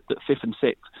fortunate that fifth and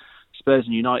sixth, Spurs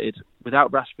and United,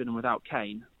 without Rashford and without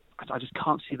Kane, I just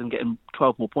can't see them getting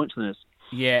 12 more points than us.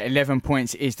 Yeah, 11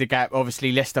 points is the gap.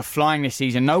 Obviously, Leicester flying this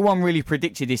season. No one really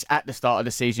predicted this at the start of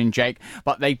the season, Jake,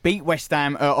 but they beat West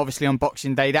Ham, obviously, on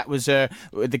Boxing Day. That was the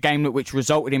game which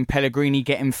resulted in Pellegrini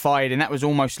getting fired, and that was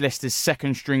almost Leicester's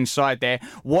second-string side there.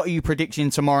 What are you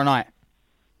predicting tomorrow night?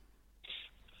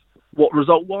 What,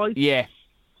 result-wise? Yeah.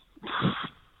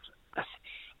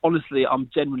 Honestly, I'm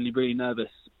genuinely really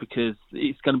nervous because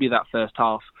it's going to be that first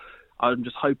half. I'm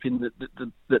just hoping that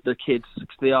the kids,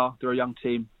 because they're a young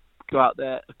team, go out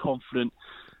there confident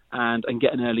and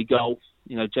get an early goal.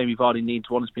 Jamie Vardy needs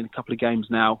one. It's been a couple of games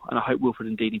now, and I hope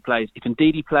Wilfred Ndidi plays. If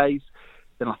Ndidi plays,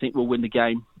 then I think we'll win the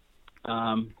game.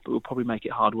 But we'll probably make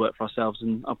it hard work for ourselves,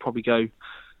 and I'll probably go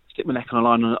stick my neck on the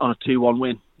line on a 2-1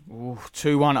 win. Ooh,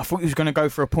 2-1. I thought you was going to go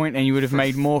for a point, and you would have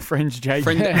made more friends, Jake.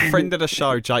 Friend of the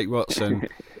show, Jake Watson.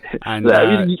 And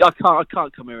I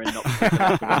can't come here and not.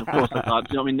 Of course I can't.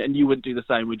 Do you know what I mean? And you wouldn't do the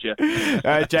same, would you?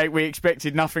 Jake, we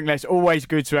expected nothing less. Always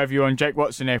good to have you on. Jake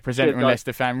Watson here, presenter and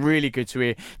Leicester fan. Really good to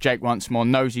hear Jake once more.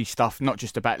 Nosy stuff, not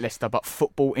just about Leicester, but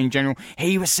football in general.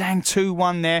 He was saying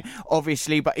 2-1 there,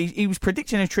 obviously, but he was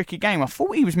predicting a tricky game. I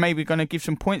thought he was maybe going to give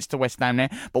some points to West Ham there.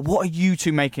 But what are you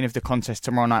two making of the contest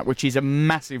tomorrow night, which is a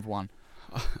massive one?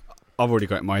 I've already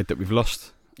got in my head that we've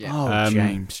lost. Yeah. Oh,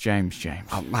 James.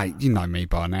 Oh, mate, you know me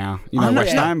by now. You know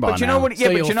West Ham by now. But you know what? Yeah,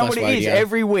 but you know what it is.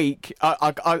 Every week,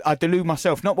 I delude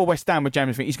myself. Not with West Ham, with James.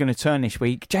 I think he's going to turn this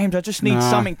week. James, I just need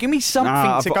something. Give me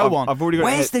something to go on. I've already got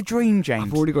Where's the dream, James?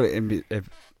 I've already got it in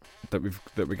that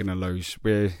we're going to lose.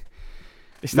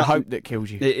 It's the hope that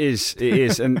kills you. It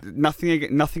is, and nothing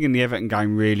in the Everton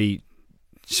game really.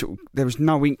 There was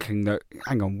no inkling that.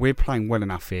 Hang on, we're playing well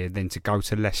enough here then to go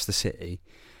to Leicester City.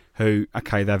 Who,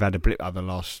 okay, they've had a blip over the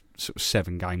last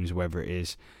 7 games, or whatever it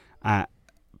is,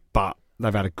 but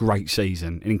they've had a great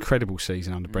season, an incredible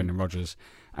season under Brendan Rodgers,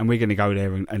 and we're going to go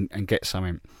there and get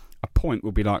something. A point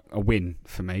will be like a win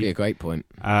for me. It'd be a great point.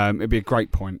 It'd be a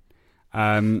great point,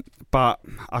 but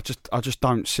I just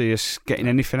don't see us getting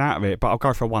anything out of it. But I'll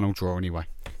go for a 1-1 draw anyway.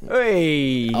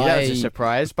 Hey, that was a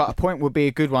surprise, but a point would be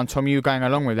a good one. Tom, you going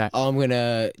along with that? I'm going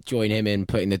to join him in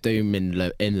putting the doom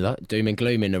and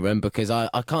gloom in the room, because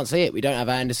I can't see it. We don't have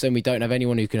Anderson. We don't have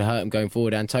anyone who can hurt him going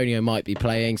forward. Antonio might be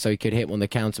playing, so he could hit him on the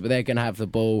counter, but they're going to have the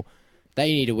ball. They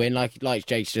need a win. Like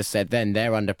Jake's just said then,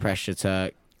 they're under pressure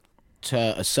to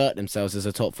assert themselves as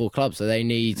a top 4 club. So they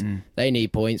need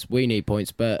points. We need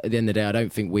points. But at the end of the day, I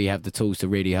don't think we have the tools to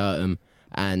really hurt them.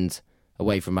 And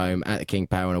away from home at the King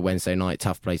Power on a Wednesday night,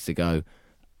 tough place to go.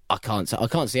 I can't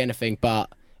see anything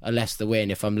but a Leicester win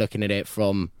if I'm looking at it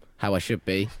from how I should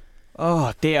be.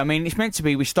 Oh dear! I mean, it's meant to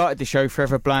be. We started the show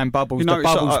forever blowing bubbles. The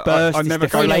bubbles burst. I never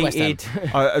deflated.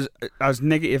 As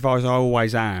negative as I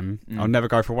always am, I'll never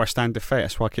go for a West Ham defeat.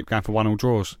 That's why I keep going for 1-1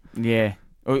 draws. Yeah.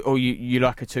 Or you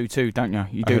like a 2-2, don't you?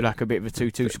 You do like a bit of a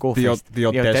 2-2 score. The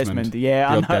odd Desmond.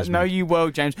 Yeah, I know you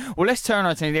well, James. Well, let's turn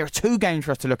our attention. There are 2 games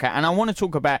for us to look at, and I want to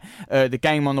talk about the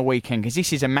game on the weekend, because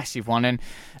this is a massive one, and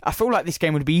I feel like this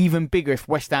game would be even bigger if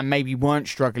West Ham maybe weren't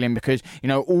struggling, because, you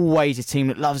know, always a team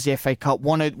that loves the FA Cup,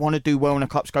 want to do well in the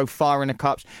Cups, go far in the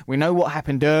Cups. We know what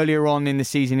happened earlier on in the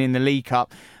season in the League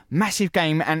Cup. Massive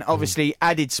game, and obviously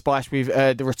added spice with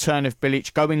the return of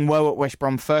Bilic going well at West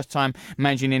Brom, first time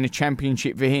managing in the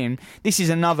Championship for him. This is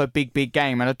another big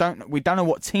game, and we don't know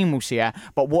what team we'll see at,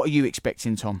 but what are you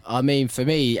expecting, Tom? I mean, for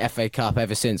me, FA Cup,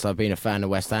 ever since I've been a fan of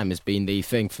West Ham, has been the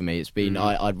thing for me. It's been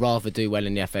I'd rather do well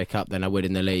in the FA Cup than I would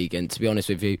in the league, and to be honest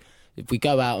with you, if we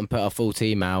go out and put our full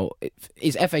team out,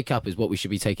 FA Cup is what we should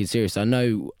be taking serious. I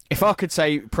know. If I could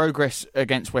say progress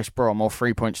against West Brom or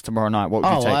 3 points tomorrow night, what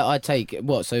would you take? I'd take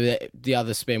what? So the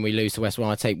other spin we lose to West Brom,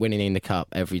 I take winning in the Cup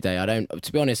every day. I don't.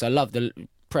 To be honest, I love the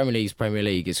Premier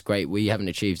League. It's great. We haven't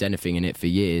achieved anything in it for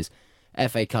years.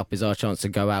 FA Cup is our chance to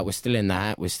go out. We're still in the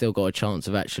hat. We've still got a chance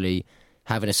of actually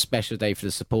having a special day for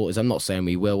the supporters. I'm not saying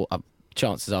we will.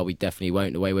 Chances are we definitely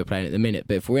won't the way we're playing at the minute.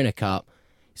 But if we're in a Cup,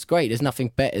 it's great. There's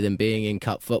nothing better than being in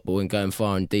Cup football and going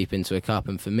far and deep into a Cup.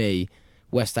 And for me,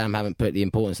 West Ham haven't put the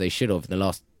importance they should have in the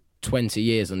last 20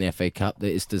 years on the FA Cup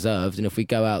that it's deserved. And if we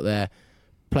go out there,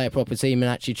 play a proper team and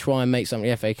actually try and make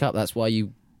something of the FA Cup, that's why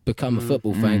you become a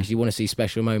football fan, because you want to see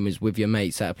special moments with your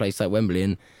mates at a place like Wembley.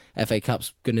 And FA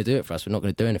Cup's going to do it for us. We're not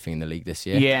going to do anything in the league this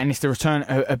year. Yeah, and it's the return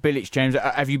of Bilic, James.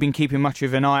 Have you been keeping much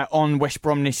of an eye on West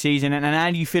Brom this season? And how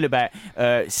do you feel about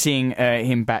seeing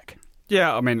him back?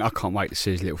 Yeah, I mean, I can't wait to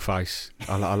see his little face.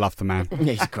 I love the man.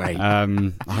 He's great.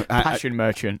 Passion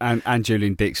merchant. And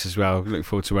Julian Dix as well. Looking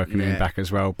forward to working him back as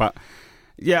well. But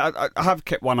yeah, I have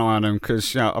kept one eye on him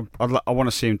because I want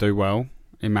to see him do well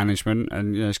in management,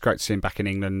 and it's great to see him back in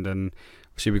England. And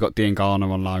obviously we've got Dean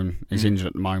Garner on loan. He's injured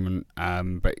at the moment,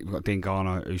 but we've got Dean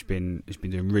Garner who's been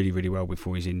doing really, really well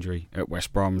before his injury at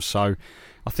West Brom. So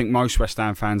I think most West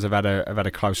Ham fans have had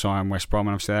a close eye on West Brom,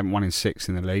 and obviously they haven't won in 6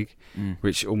 in the league,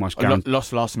 which almost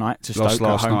lost last night to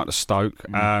Stoke.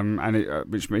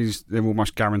 Which means they're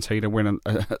almost guaranteed a win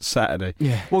at Saturday.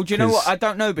 Yeah. Well, do you know what? I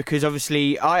don't know, because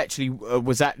obviously I actually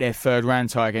was at their third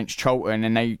round tie against Charlton,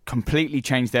 and they completely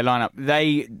changed their lineup.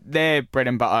 Their bread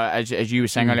and butter, as you were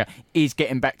saying earlier, is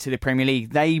getting back to the Premier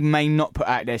League. They may not put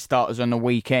out their starters on the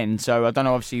weekend, so I don't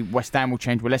know. Obviously, West Ham will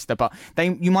change with Leicester, but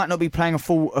you might not be playing a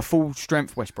full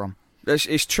strength West Brom.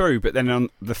 It's true, but then on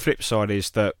the flip side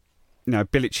is that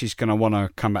Bilic is going to want to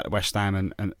come back to West Ham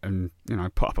and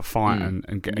put up a fight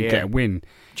and get a win.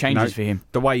 Changes for him.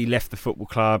 The way he left the football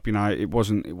club, it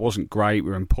wasn't great.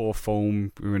 We were in poor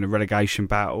form. We were in a relegation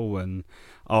battle, and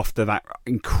after that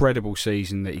incredible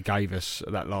season that he gave us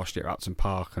that last year at Upton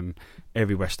Park, and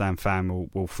every West Ham fan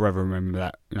will forever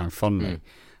remember that fondly,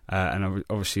 and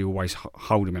obviously always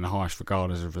hold him in the highest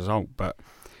regard as a result. But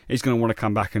he's going to want to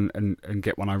come back and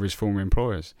get one over his former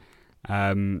employers.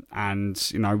 And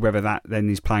whether that then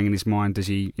is playing in his mind, does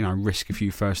he risk a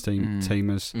few first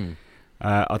teamers?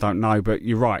 I don't know, but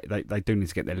you're right. They do need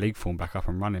to get their league form back up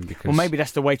and running, because maybe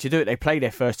that's the way to do it. They play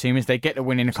their first teamers, they get the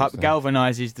win in the cup,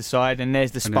 galvanises the side, and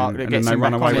there's the spark that gets them back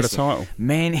on. And then they run away with the title.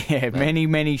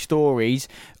 Many stories.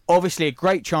 Obviously, a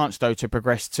great chance though to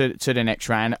progress to the next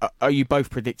round. Are you both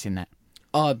predicting that?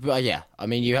 Yeah. I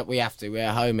mean, we have to. We're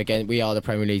at home again. We are the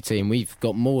Premier League team. We've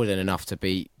got more than enough to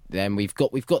beat them. We've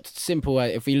got simple.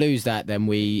 If we lose that, then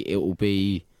it will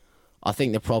be. I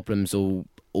think the problems will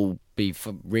be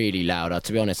really louder.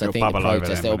 To be honest, I think the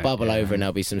protest they'll bubble over, and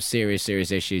there'll be some serious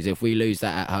issues. If we lose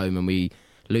that at home and we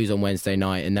lose on Wednesday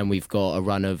night, and then we've got a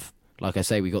run of, like I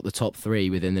say, we've got the top 3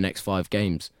 within the next 5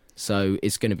 games. So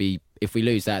it's going to be, if we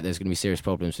lose that, there's going to be serious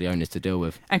problems for the owners to deal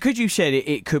with. And could you say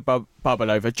it could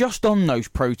bubble over. Just on those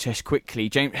protests quickly,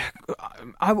 James,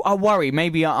 I worry,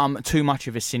 maybe I'm too much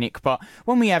of a cynic, but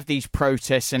when we have these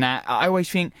protests and that, I always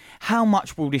think, how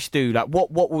much will this do? Like,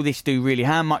 what will this do really?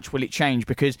 How much will it change?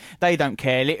 Because they don't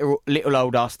care, little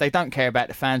old us, they don't care about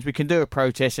the fans. We can do a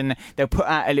protest and they'll put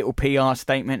out a little PR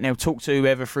statement and they'll talk to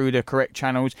whoever through the correct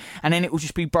channels, and then it will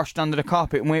just be brushed under the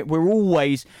carpet. And we're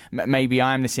always, maybe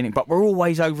I am the cynic, but we're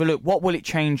always overlooked. What will it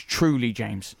change truly,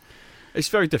 James? It's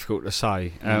very difficult to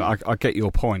say. I get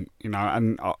your point,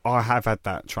 and I have had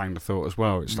that train of thought as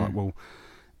well. It's like, well,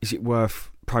 is it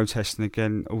worth protesting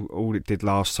again? All it did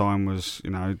last time was,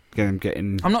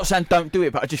 getting... I'm not saying don't do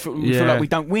it, but I just feel like we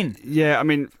don't win. Yeah, I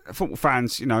mean, football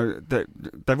fans,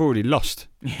 they've already lost.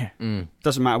 Yeah.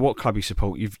 Doesn't matter what club you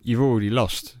support, you've already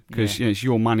lost because it's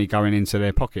your money going into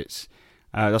their pockets.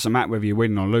 Doesn't matter whether you're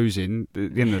winning or losing.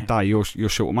 At the end of the day, you're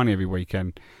short of money every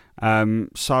weekend.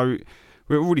 So...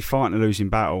 we're already fighting a losing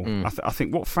battle. I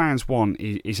think what fans want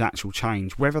is actual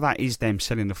change, whether that is them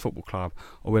selling the football club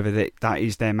or whether that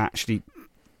is them actually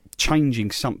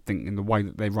changing something in the way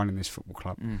that they're running this football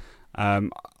club. I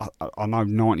know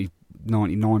 99%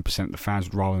 of the fans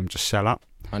would rather them just sell up.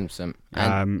 100%.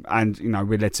 And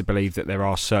we're led to believe that there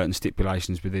are certain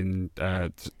stipulations within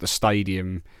the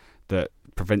stadium that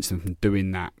prevents them from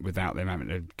doing that without them having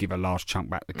to give a large chunk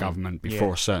back to government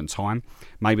before a certain time.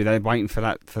 Maybe they're waiting for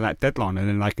that deadline and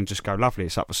then they can just go, lovely,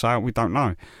 it's up for sale. We don't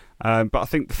know. But I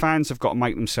think the fans have got to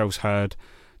make themselves heard,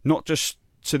 not just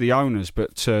to the owners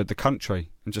but to the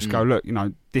country, and just go, look,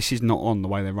 this is not on the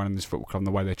way they're running this football club and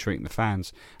the way they're treating the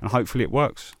fans, and hopefully it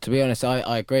works. To be honest,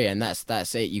 I agree, and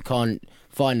that's it. You can't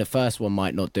find the first one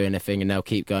might not do anything and they'll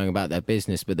keep going about their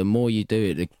business, but the more you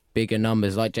do it, the bigger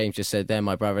numbers. Like James just said there,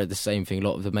 my brother had the same thing. A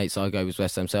lot of the mates I go with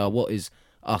West Ham say, what is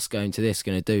us going to this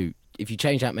going to do? If you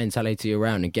change that mentality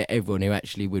around and get everyone who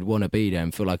actually would want to be there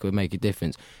and feel like it would make a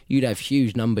difference, you'd have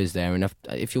huge numbers there. And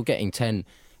if you're getting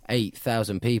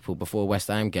 8,000 people before a West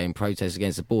Ham game protest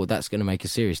against the board, that's going to make a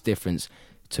serious difference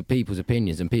to people's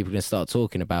opinions, and people are going to start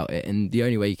talking about it. And the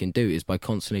only way you can do it is by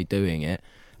constantly doing it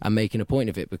and making a point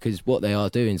of it, because what they are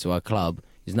doing to our club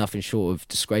is nothing short of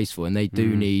disgraceful, and they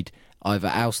do need either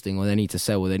ousting or they need to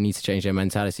sell or they need to change their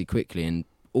mentality quickly, and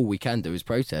all we can do is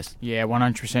protest. Yeah,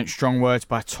 100% strong words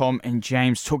by Tom and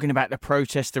James, talking about the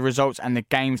protest, the results and the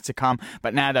games to come.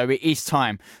 But now, though, it is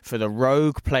time for the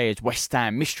Rogue Players West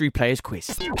Ham Mystery Players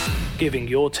Quiz. Giving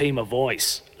your team a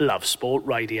voice. Love Sport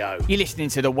Radio. You're listening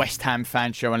to the West Ham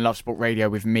Fan Show on Love Sport Radio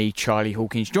with me, Charlie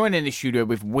Hawkins, joined in the studio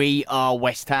with We Are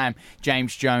West Ham,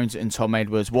 James Jones and Tom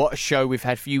Edwards. What a show we've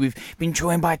had for you. We've been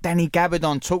joined by Danny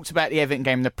Gabardon, talked about the Everton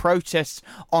game, the protests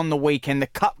on the weekend, the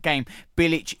Cup game,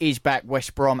 Bilic is back,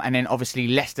 West Brom, and then obviously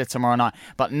Leicester tomorrow night.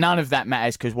 But none of that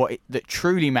matters, because that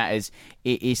truly matters,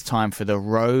 it is time for the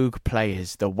Rogue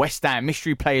Players, the West Ham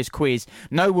Mystery Players Quiz.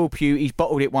 No Will Pugh, he's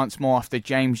bottled it once more after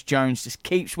James Jones just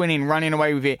keeps winning, running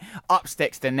away with it. Up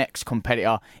steps the next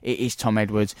competitor. It is Tom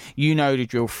Edwards. You know the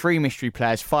drill. 3 mystery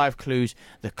players, 5 clues.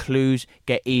 The clues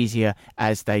get easier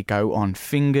as they go on.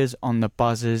 Fingers on the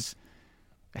buzzers.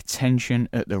 Attention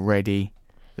at the ready.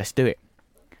 Let's do it.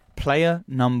 Player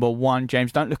number 1.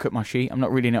 James, don't look at my sheet. I'm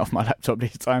not reading it off my laptop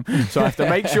this time, so I have to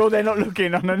make sure they're not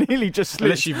looking. And I nearly just slipped.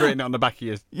 Unless you've written it on the back of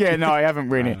yours. Yeah, no, I haven't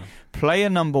written it. Player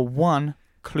number 1,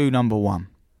 clue number 1.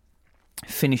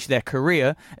 Finished their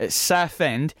career at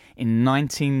Southend in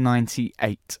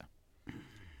 1998.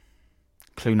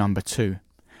 Clue number 2.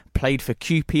 Played for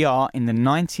QPR in the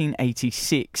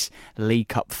 1986 League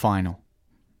Cup final.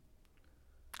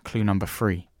 Clue number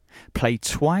 3. Played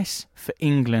twice for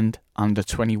England under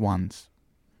 21s.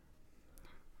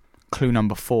 Clue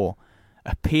number 4.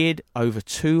 Appeared over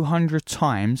 200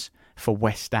 times for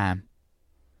West Ham.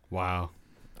 Wow.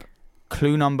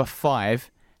 Clue number 5.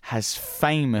 Has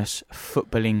famous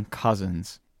footballing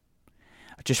cousins.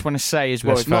 I just want to say as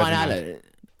well... Martin Allen.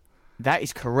 That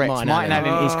is correct. Martin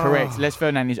Allen is correct. Les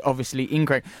Ferdinand is obviously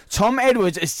incorrect. Tom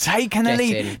Edwards has taken the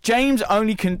lead. James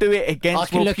only can do it against... I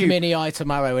can look him in the eye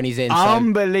tomorrow when he's in.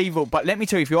 Unbelievable. But let me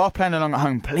tell you, if you are playing along at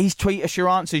home, please tweet us your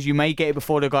answers. You may get it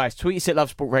before the guys. Tweet us at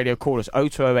Love Sport Radio. Call us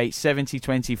 0208 70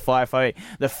 20 508.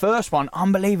 The first one,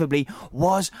 unbelievably,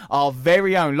 was our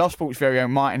very own, Love Sport's very own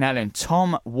Martin Allen.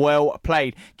 Tom, well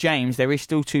played. James, there is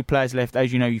still 2 players left.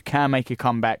 As you know, you can make a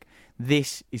comeback.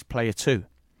 This is player 2.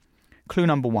 Clue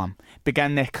number 1.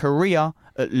 Began their career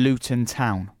at Luton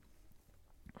Town.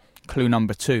 Clue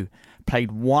number 2.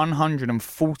 Played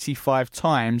 145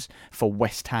 times for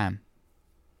West Ham.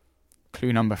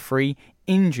 Clue number 3.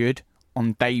 Injured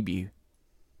on debut.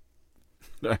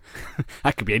 That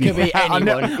could be anyone.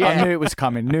 I knew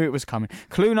it was coming.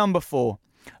 Clue number 4.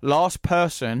 Last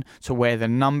person to wear the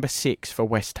number 6 for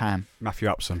West Ham. Matthew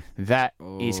Upson. That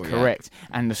is correct.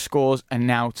 And the scores are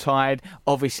now tied.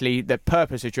 Obviously, the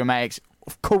purpose of dramatics,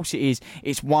 of course it is.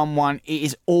 It's 1-1. It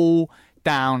is all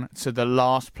down to the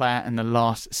last player and the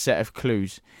last set of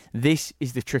clues. This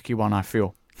is the tricky one, I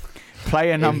feel.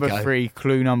 Player number 3,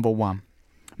 clue number 1.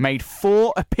 Made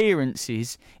 4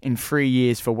 appearances in 3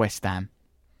 years for West Ham.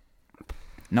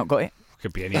 Not got it?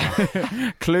 Could be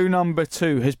anyone. Clue number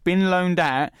 2. Has been loaned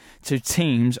out to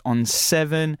teams on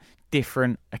 7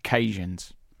 different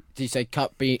occasions. Did you say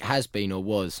has been or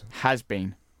was? Has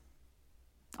been.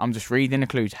 I'm just reading the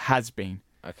clues. Has been.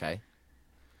 Okay.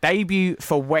 Debut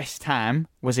for West Ham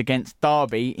was against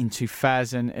Derby in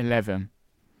 2011.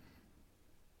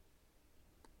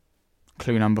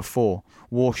 Clue number 4.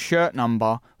 Wore shirt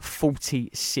number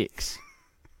 46.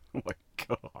 Oh my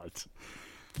God.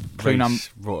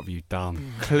 What have you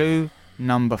done? Clue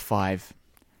number 5.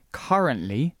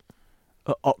 Currently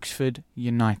at Oxford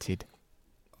United.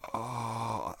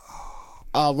 Oh,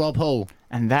 Rob Hall.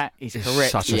 And that is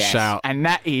correct. Such a shout. And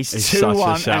that is It's 2-1.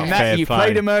 such a shout. And that Fair you play.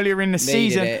 played him earlier in the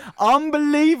season. it.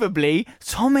 Unbelievably,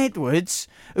 Tom Edwards,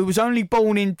 who was only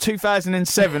born in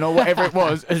 2007 or whatever it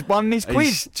was, has won this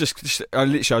quiz. I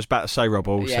was about to say Rob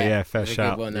Hall, so Yeah, fair that's a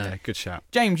shout. good one, Yeah, good shout.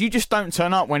 James, you just don't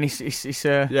turn up when it's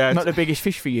not the biggest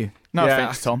fish for you. No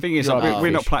offence, Tom. Thing is, You are a big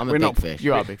we're not fish. playing. I'm a We're big not. fish.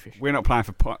 You are a big fish. We're not playing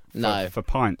for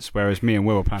pints, whereas me and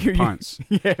Will are playing for pints.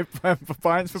 Yeah, for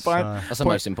pints. That's the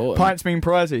most important. Pints mean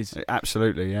prizes.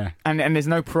 Absolutely, yeah. And there's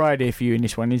no pride here for you in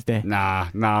this one, is there? Nah.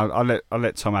 I'll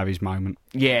let Tom have his moment.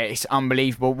 Yeah, it's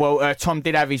unbelievable. Well, Tom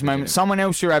did have his moment. Someone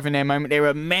else are having their moment. There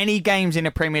are many games in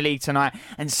the Premier League tonight,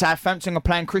 and Southampton are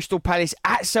playing Crystal Palace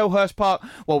at Selhurst Park.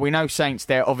 Well, we know Saints,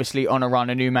 they're obviously on a run,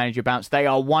 a new manager bounce. They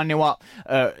are 1-0 up.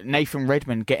 Nathan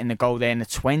Redmond getting the goal there in the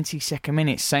 22nd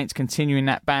minute. Saints continuing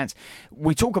that bounce.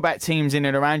 We talk about teams in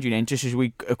and around you then, just as we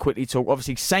quickly talk.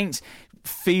 Obviously, Saints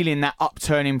feeling that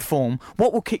upturn in form.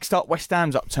 What will kickstart West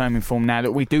Ham's upturn in form now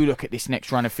that we do look at this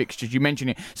next run of fixtures? You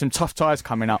mentioned it, some tough ties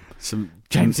coming up.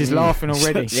 James is laughing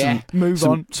already. Move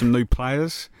on. Some new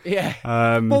players. Yeah.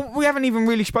 Well, we haven't even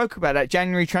really spoke about that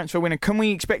January transfer window. Can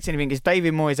we expect anything? Because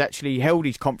David Moyes actually held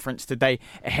his conference today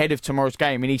ahead of tomorrow's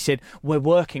game, and he said, we're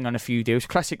working on a few deals.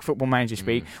 Classic football manager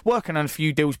speak. Working on a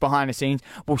few deals behind the scenes.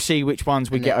 We'll see which ones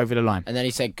we get over the line. And then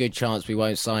he said, good chance we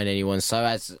won't sign anyone. So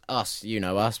as us, you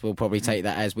know us, we'll probably take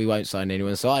that as we won't sign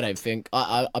anyone. So I don't think...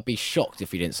 I'd be shocked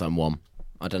if we didn't sign one.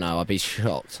 I don't know. I'd be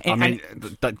shocked. I mean,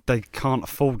 they can't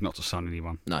afford not to sign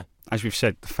anyone. No. As we've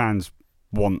said, the fans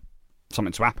want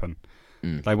something to happen.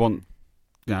 They want,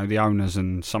 the owners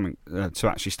and something to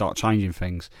actually start changing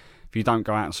things. If you don't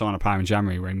go out and sign a player in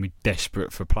January when we're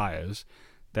desperate for players,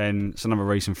 then it's another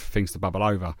reason for things to bubble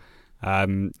over.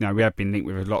 We have been linked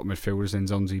with a lot of midfielders,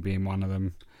 Nzonzi being one of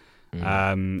them.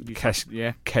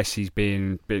 Kessie's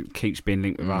keeps being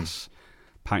linked with us.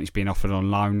 Apparently he's being offered on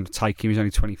loan. Take him. He's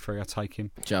only 23. I take him.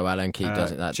 Joe Allen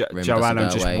doesn't that. Joe Allen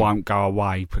just won't go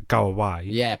away. But go away.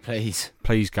 Yeah, please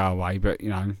go away. But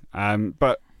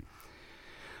but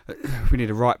we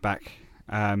need a right back.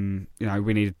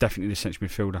 We need definitely a central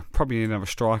midfielder. Probably need another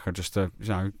striker just to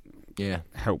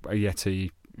help Ajeti.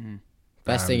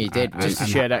 Best thing he did was to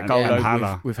share that goal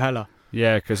with Haller.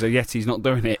 Yeah, because Ajeti's not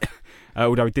doing it.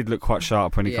 Although he did look quite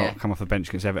sharp when he come off the bench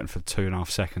against Everton for 2.5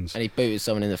 seconds. And he booted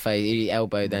someone in the face. He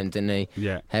elbowed them, didn't he?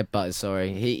 Yeah. Headbutt,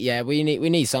 sorry. We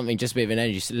need something, just a bit of an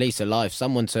energy, lease of life.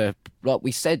 Someone to, like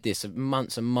we said this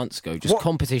months and months ago, just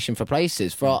competition for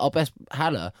places. For our best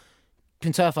Haller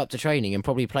can turf up to training and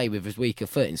probably play with his weaker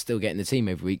foot and still get in the team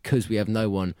every week because we have no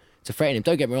one to threaten him.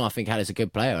 Don't get me wrong, I think Haller's a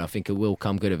good player and I think he will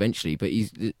come good eventually, but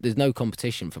there's no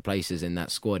competition for places in that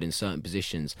squad in certain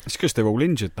positions. It's because they're all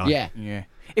injured, though. Yeah.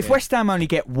 If West Ham only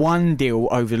get one deal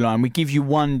over the line, we give you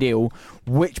one deal,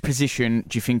 which position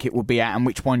do you think it will be at and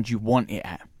which one do you want it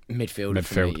at?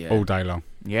 Midfield, all day long.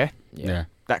 Yeah?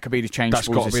 That could be the change That's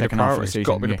towards the second half of the season. It's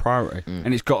got to be the priority.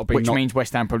 And it's got to be which means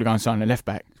West Ham probably going to sign a left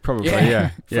back. Probably,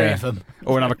 Three of them.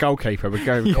 Or another goalkeeper. We're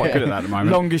quite good at that at the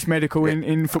moment. Longest medical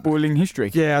in footballing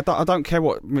history. Yeah, I don't care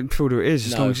what midfielder it is,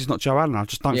 as long as it's not Joe Allen. I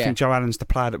just don't think Joe Allen's the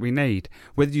player that we need.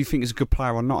 Whether you think he's a good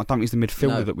player or not, I don't think he's the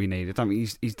midfielder that we need. I don't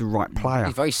think he's the right player.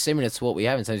 He's very similar to what we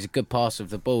have in terms of a good passer of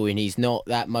the ball, and he's not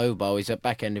that mobile. He's at the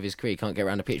back end of his career. He can't get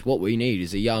around the pitch. What we need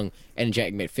is a young,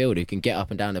 energetic midfielder who can get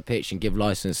up and down the pitch and give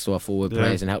licence to our forward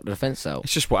players and help the defence out.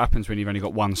 It's just what happens when you've only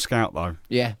got one scout, though.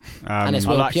 Yeah. And it's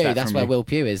Will Pugh. That's where Will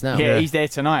Pugh is now. Yeah, he's there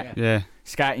tonight. Yeah.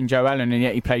 scouting Joe Allen, and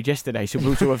yet he played yesterday. So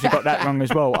Wilter obviously got that wrong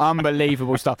as well.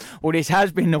 Unbelievable stuff. Well, this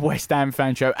has been the West Ham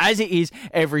Fan Show, as it is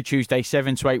every Tuesday,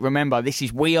 7 to 8. Remember, this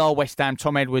is We Are West Ham,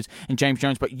 Tom Edwards and James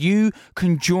Jones. But you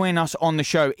can join us on the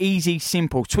show. Easy,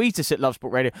 simple. Tweet us at Love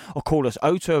Sport Radio or call us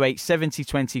 0208 70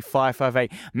 20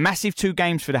 558. Massive 2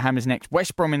 games for the Hammers next.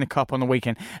 West Brom in the Cup on the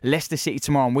weekend. Leicester City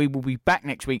tomorrow. And we will be back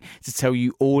next week to tell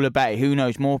you all about it. Who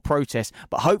knows, more protests,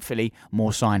 but hopefully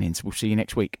more signings. We'll see you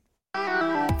next week.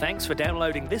 Thanks for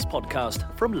downloading this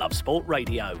podcast from Love Sport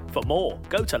Radio. For more,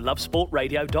 go to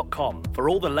lovesportradio.com for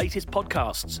all the latest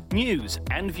podcasts, news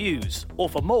and views. Or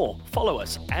for more, follow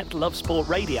us at Love Sport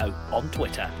Radio on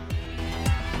Twitter.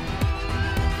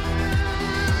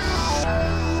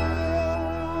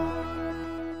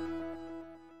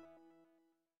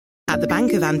 At the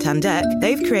Bank of Santander,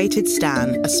 they've created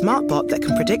Stan, a smart bot that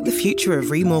can predict the future of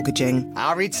remortgaging.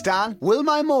 I read Stan, will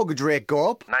my mortgage rate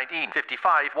go up?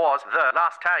 1955 was the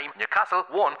last time Newcastle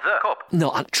won the cup.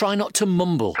 No, try not to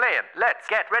mumble. Playing, let's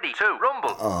get ready to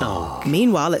rumble. Oh.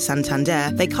 Meanwhile, at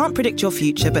Santander, they can't predict your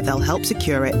future, but they'll help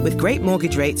secure it with great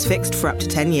mortgage rates fixed for up to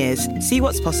 10 years. See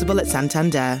what's possible at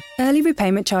Santander. Early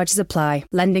repayment charges apply.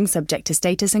 Lending subject to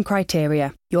status and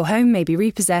criteria. Your home may be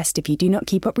repossessed if you do not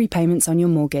keep up repayments on your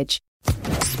mortgage.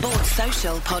 Sports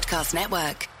Social Podcast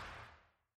Network.